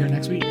then we'll be here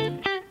next week.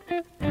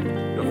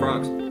 Go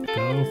Frogs.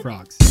 Go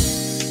Frogs.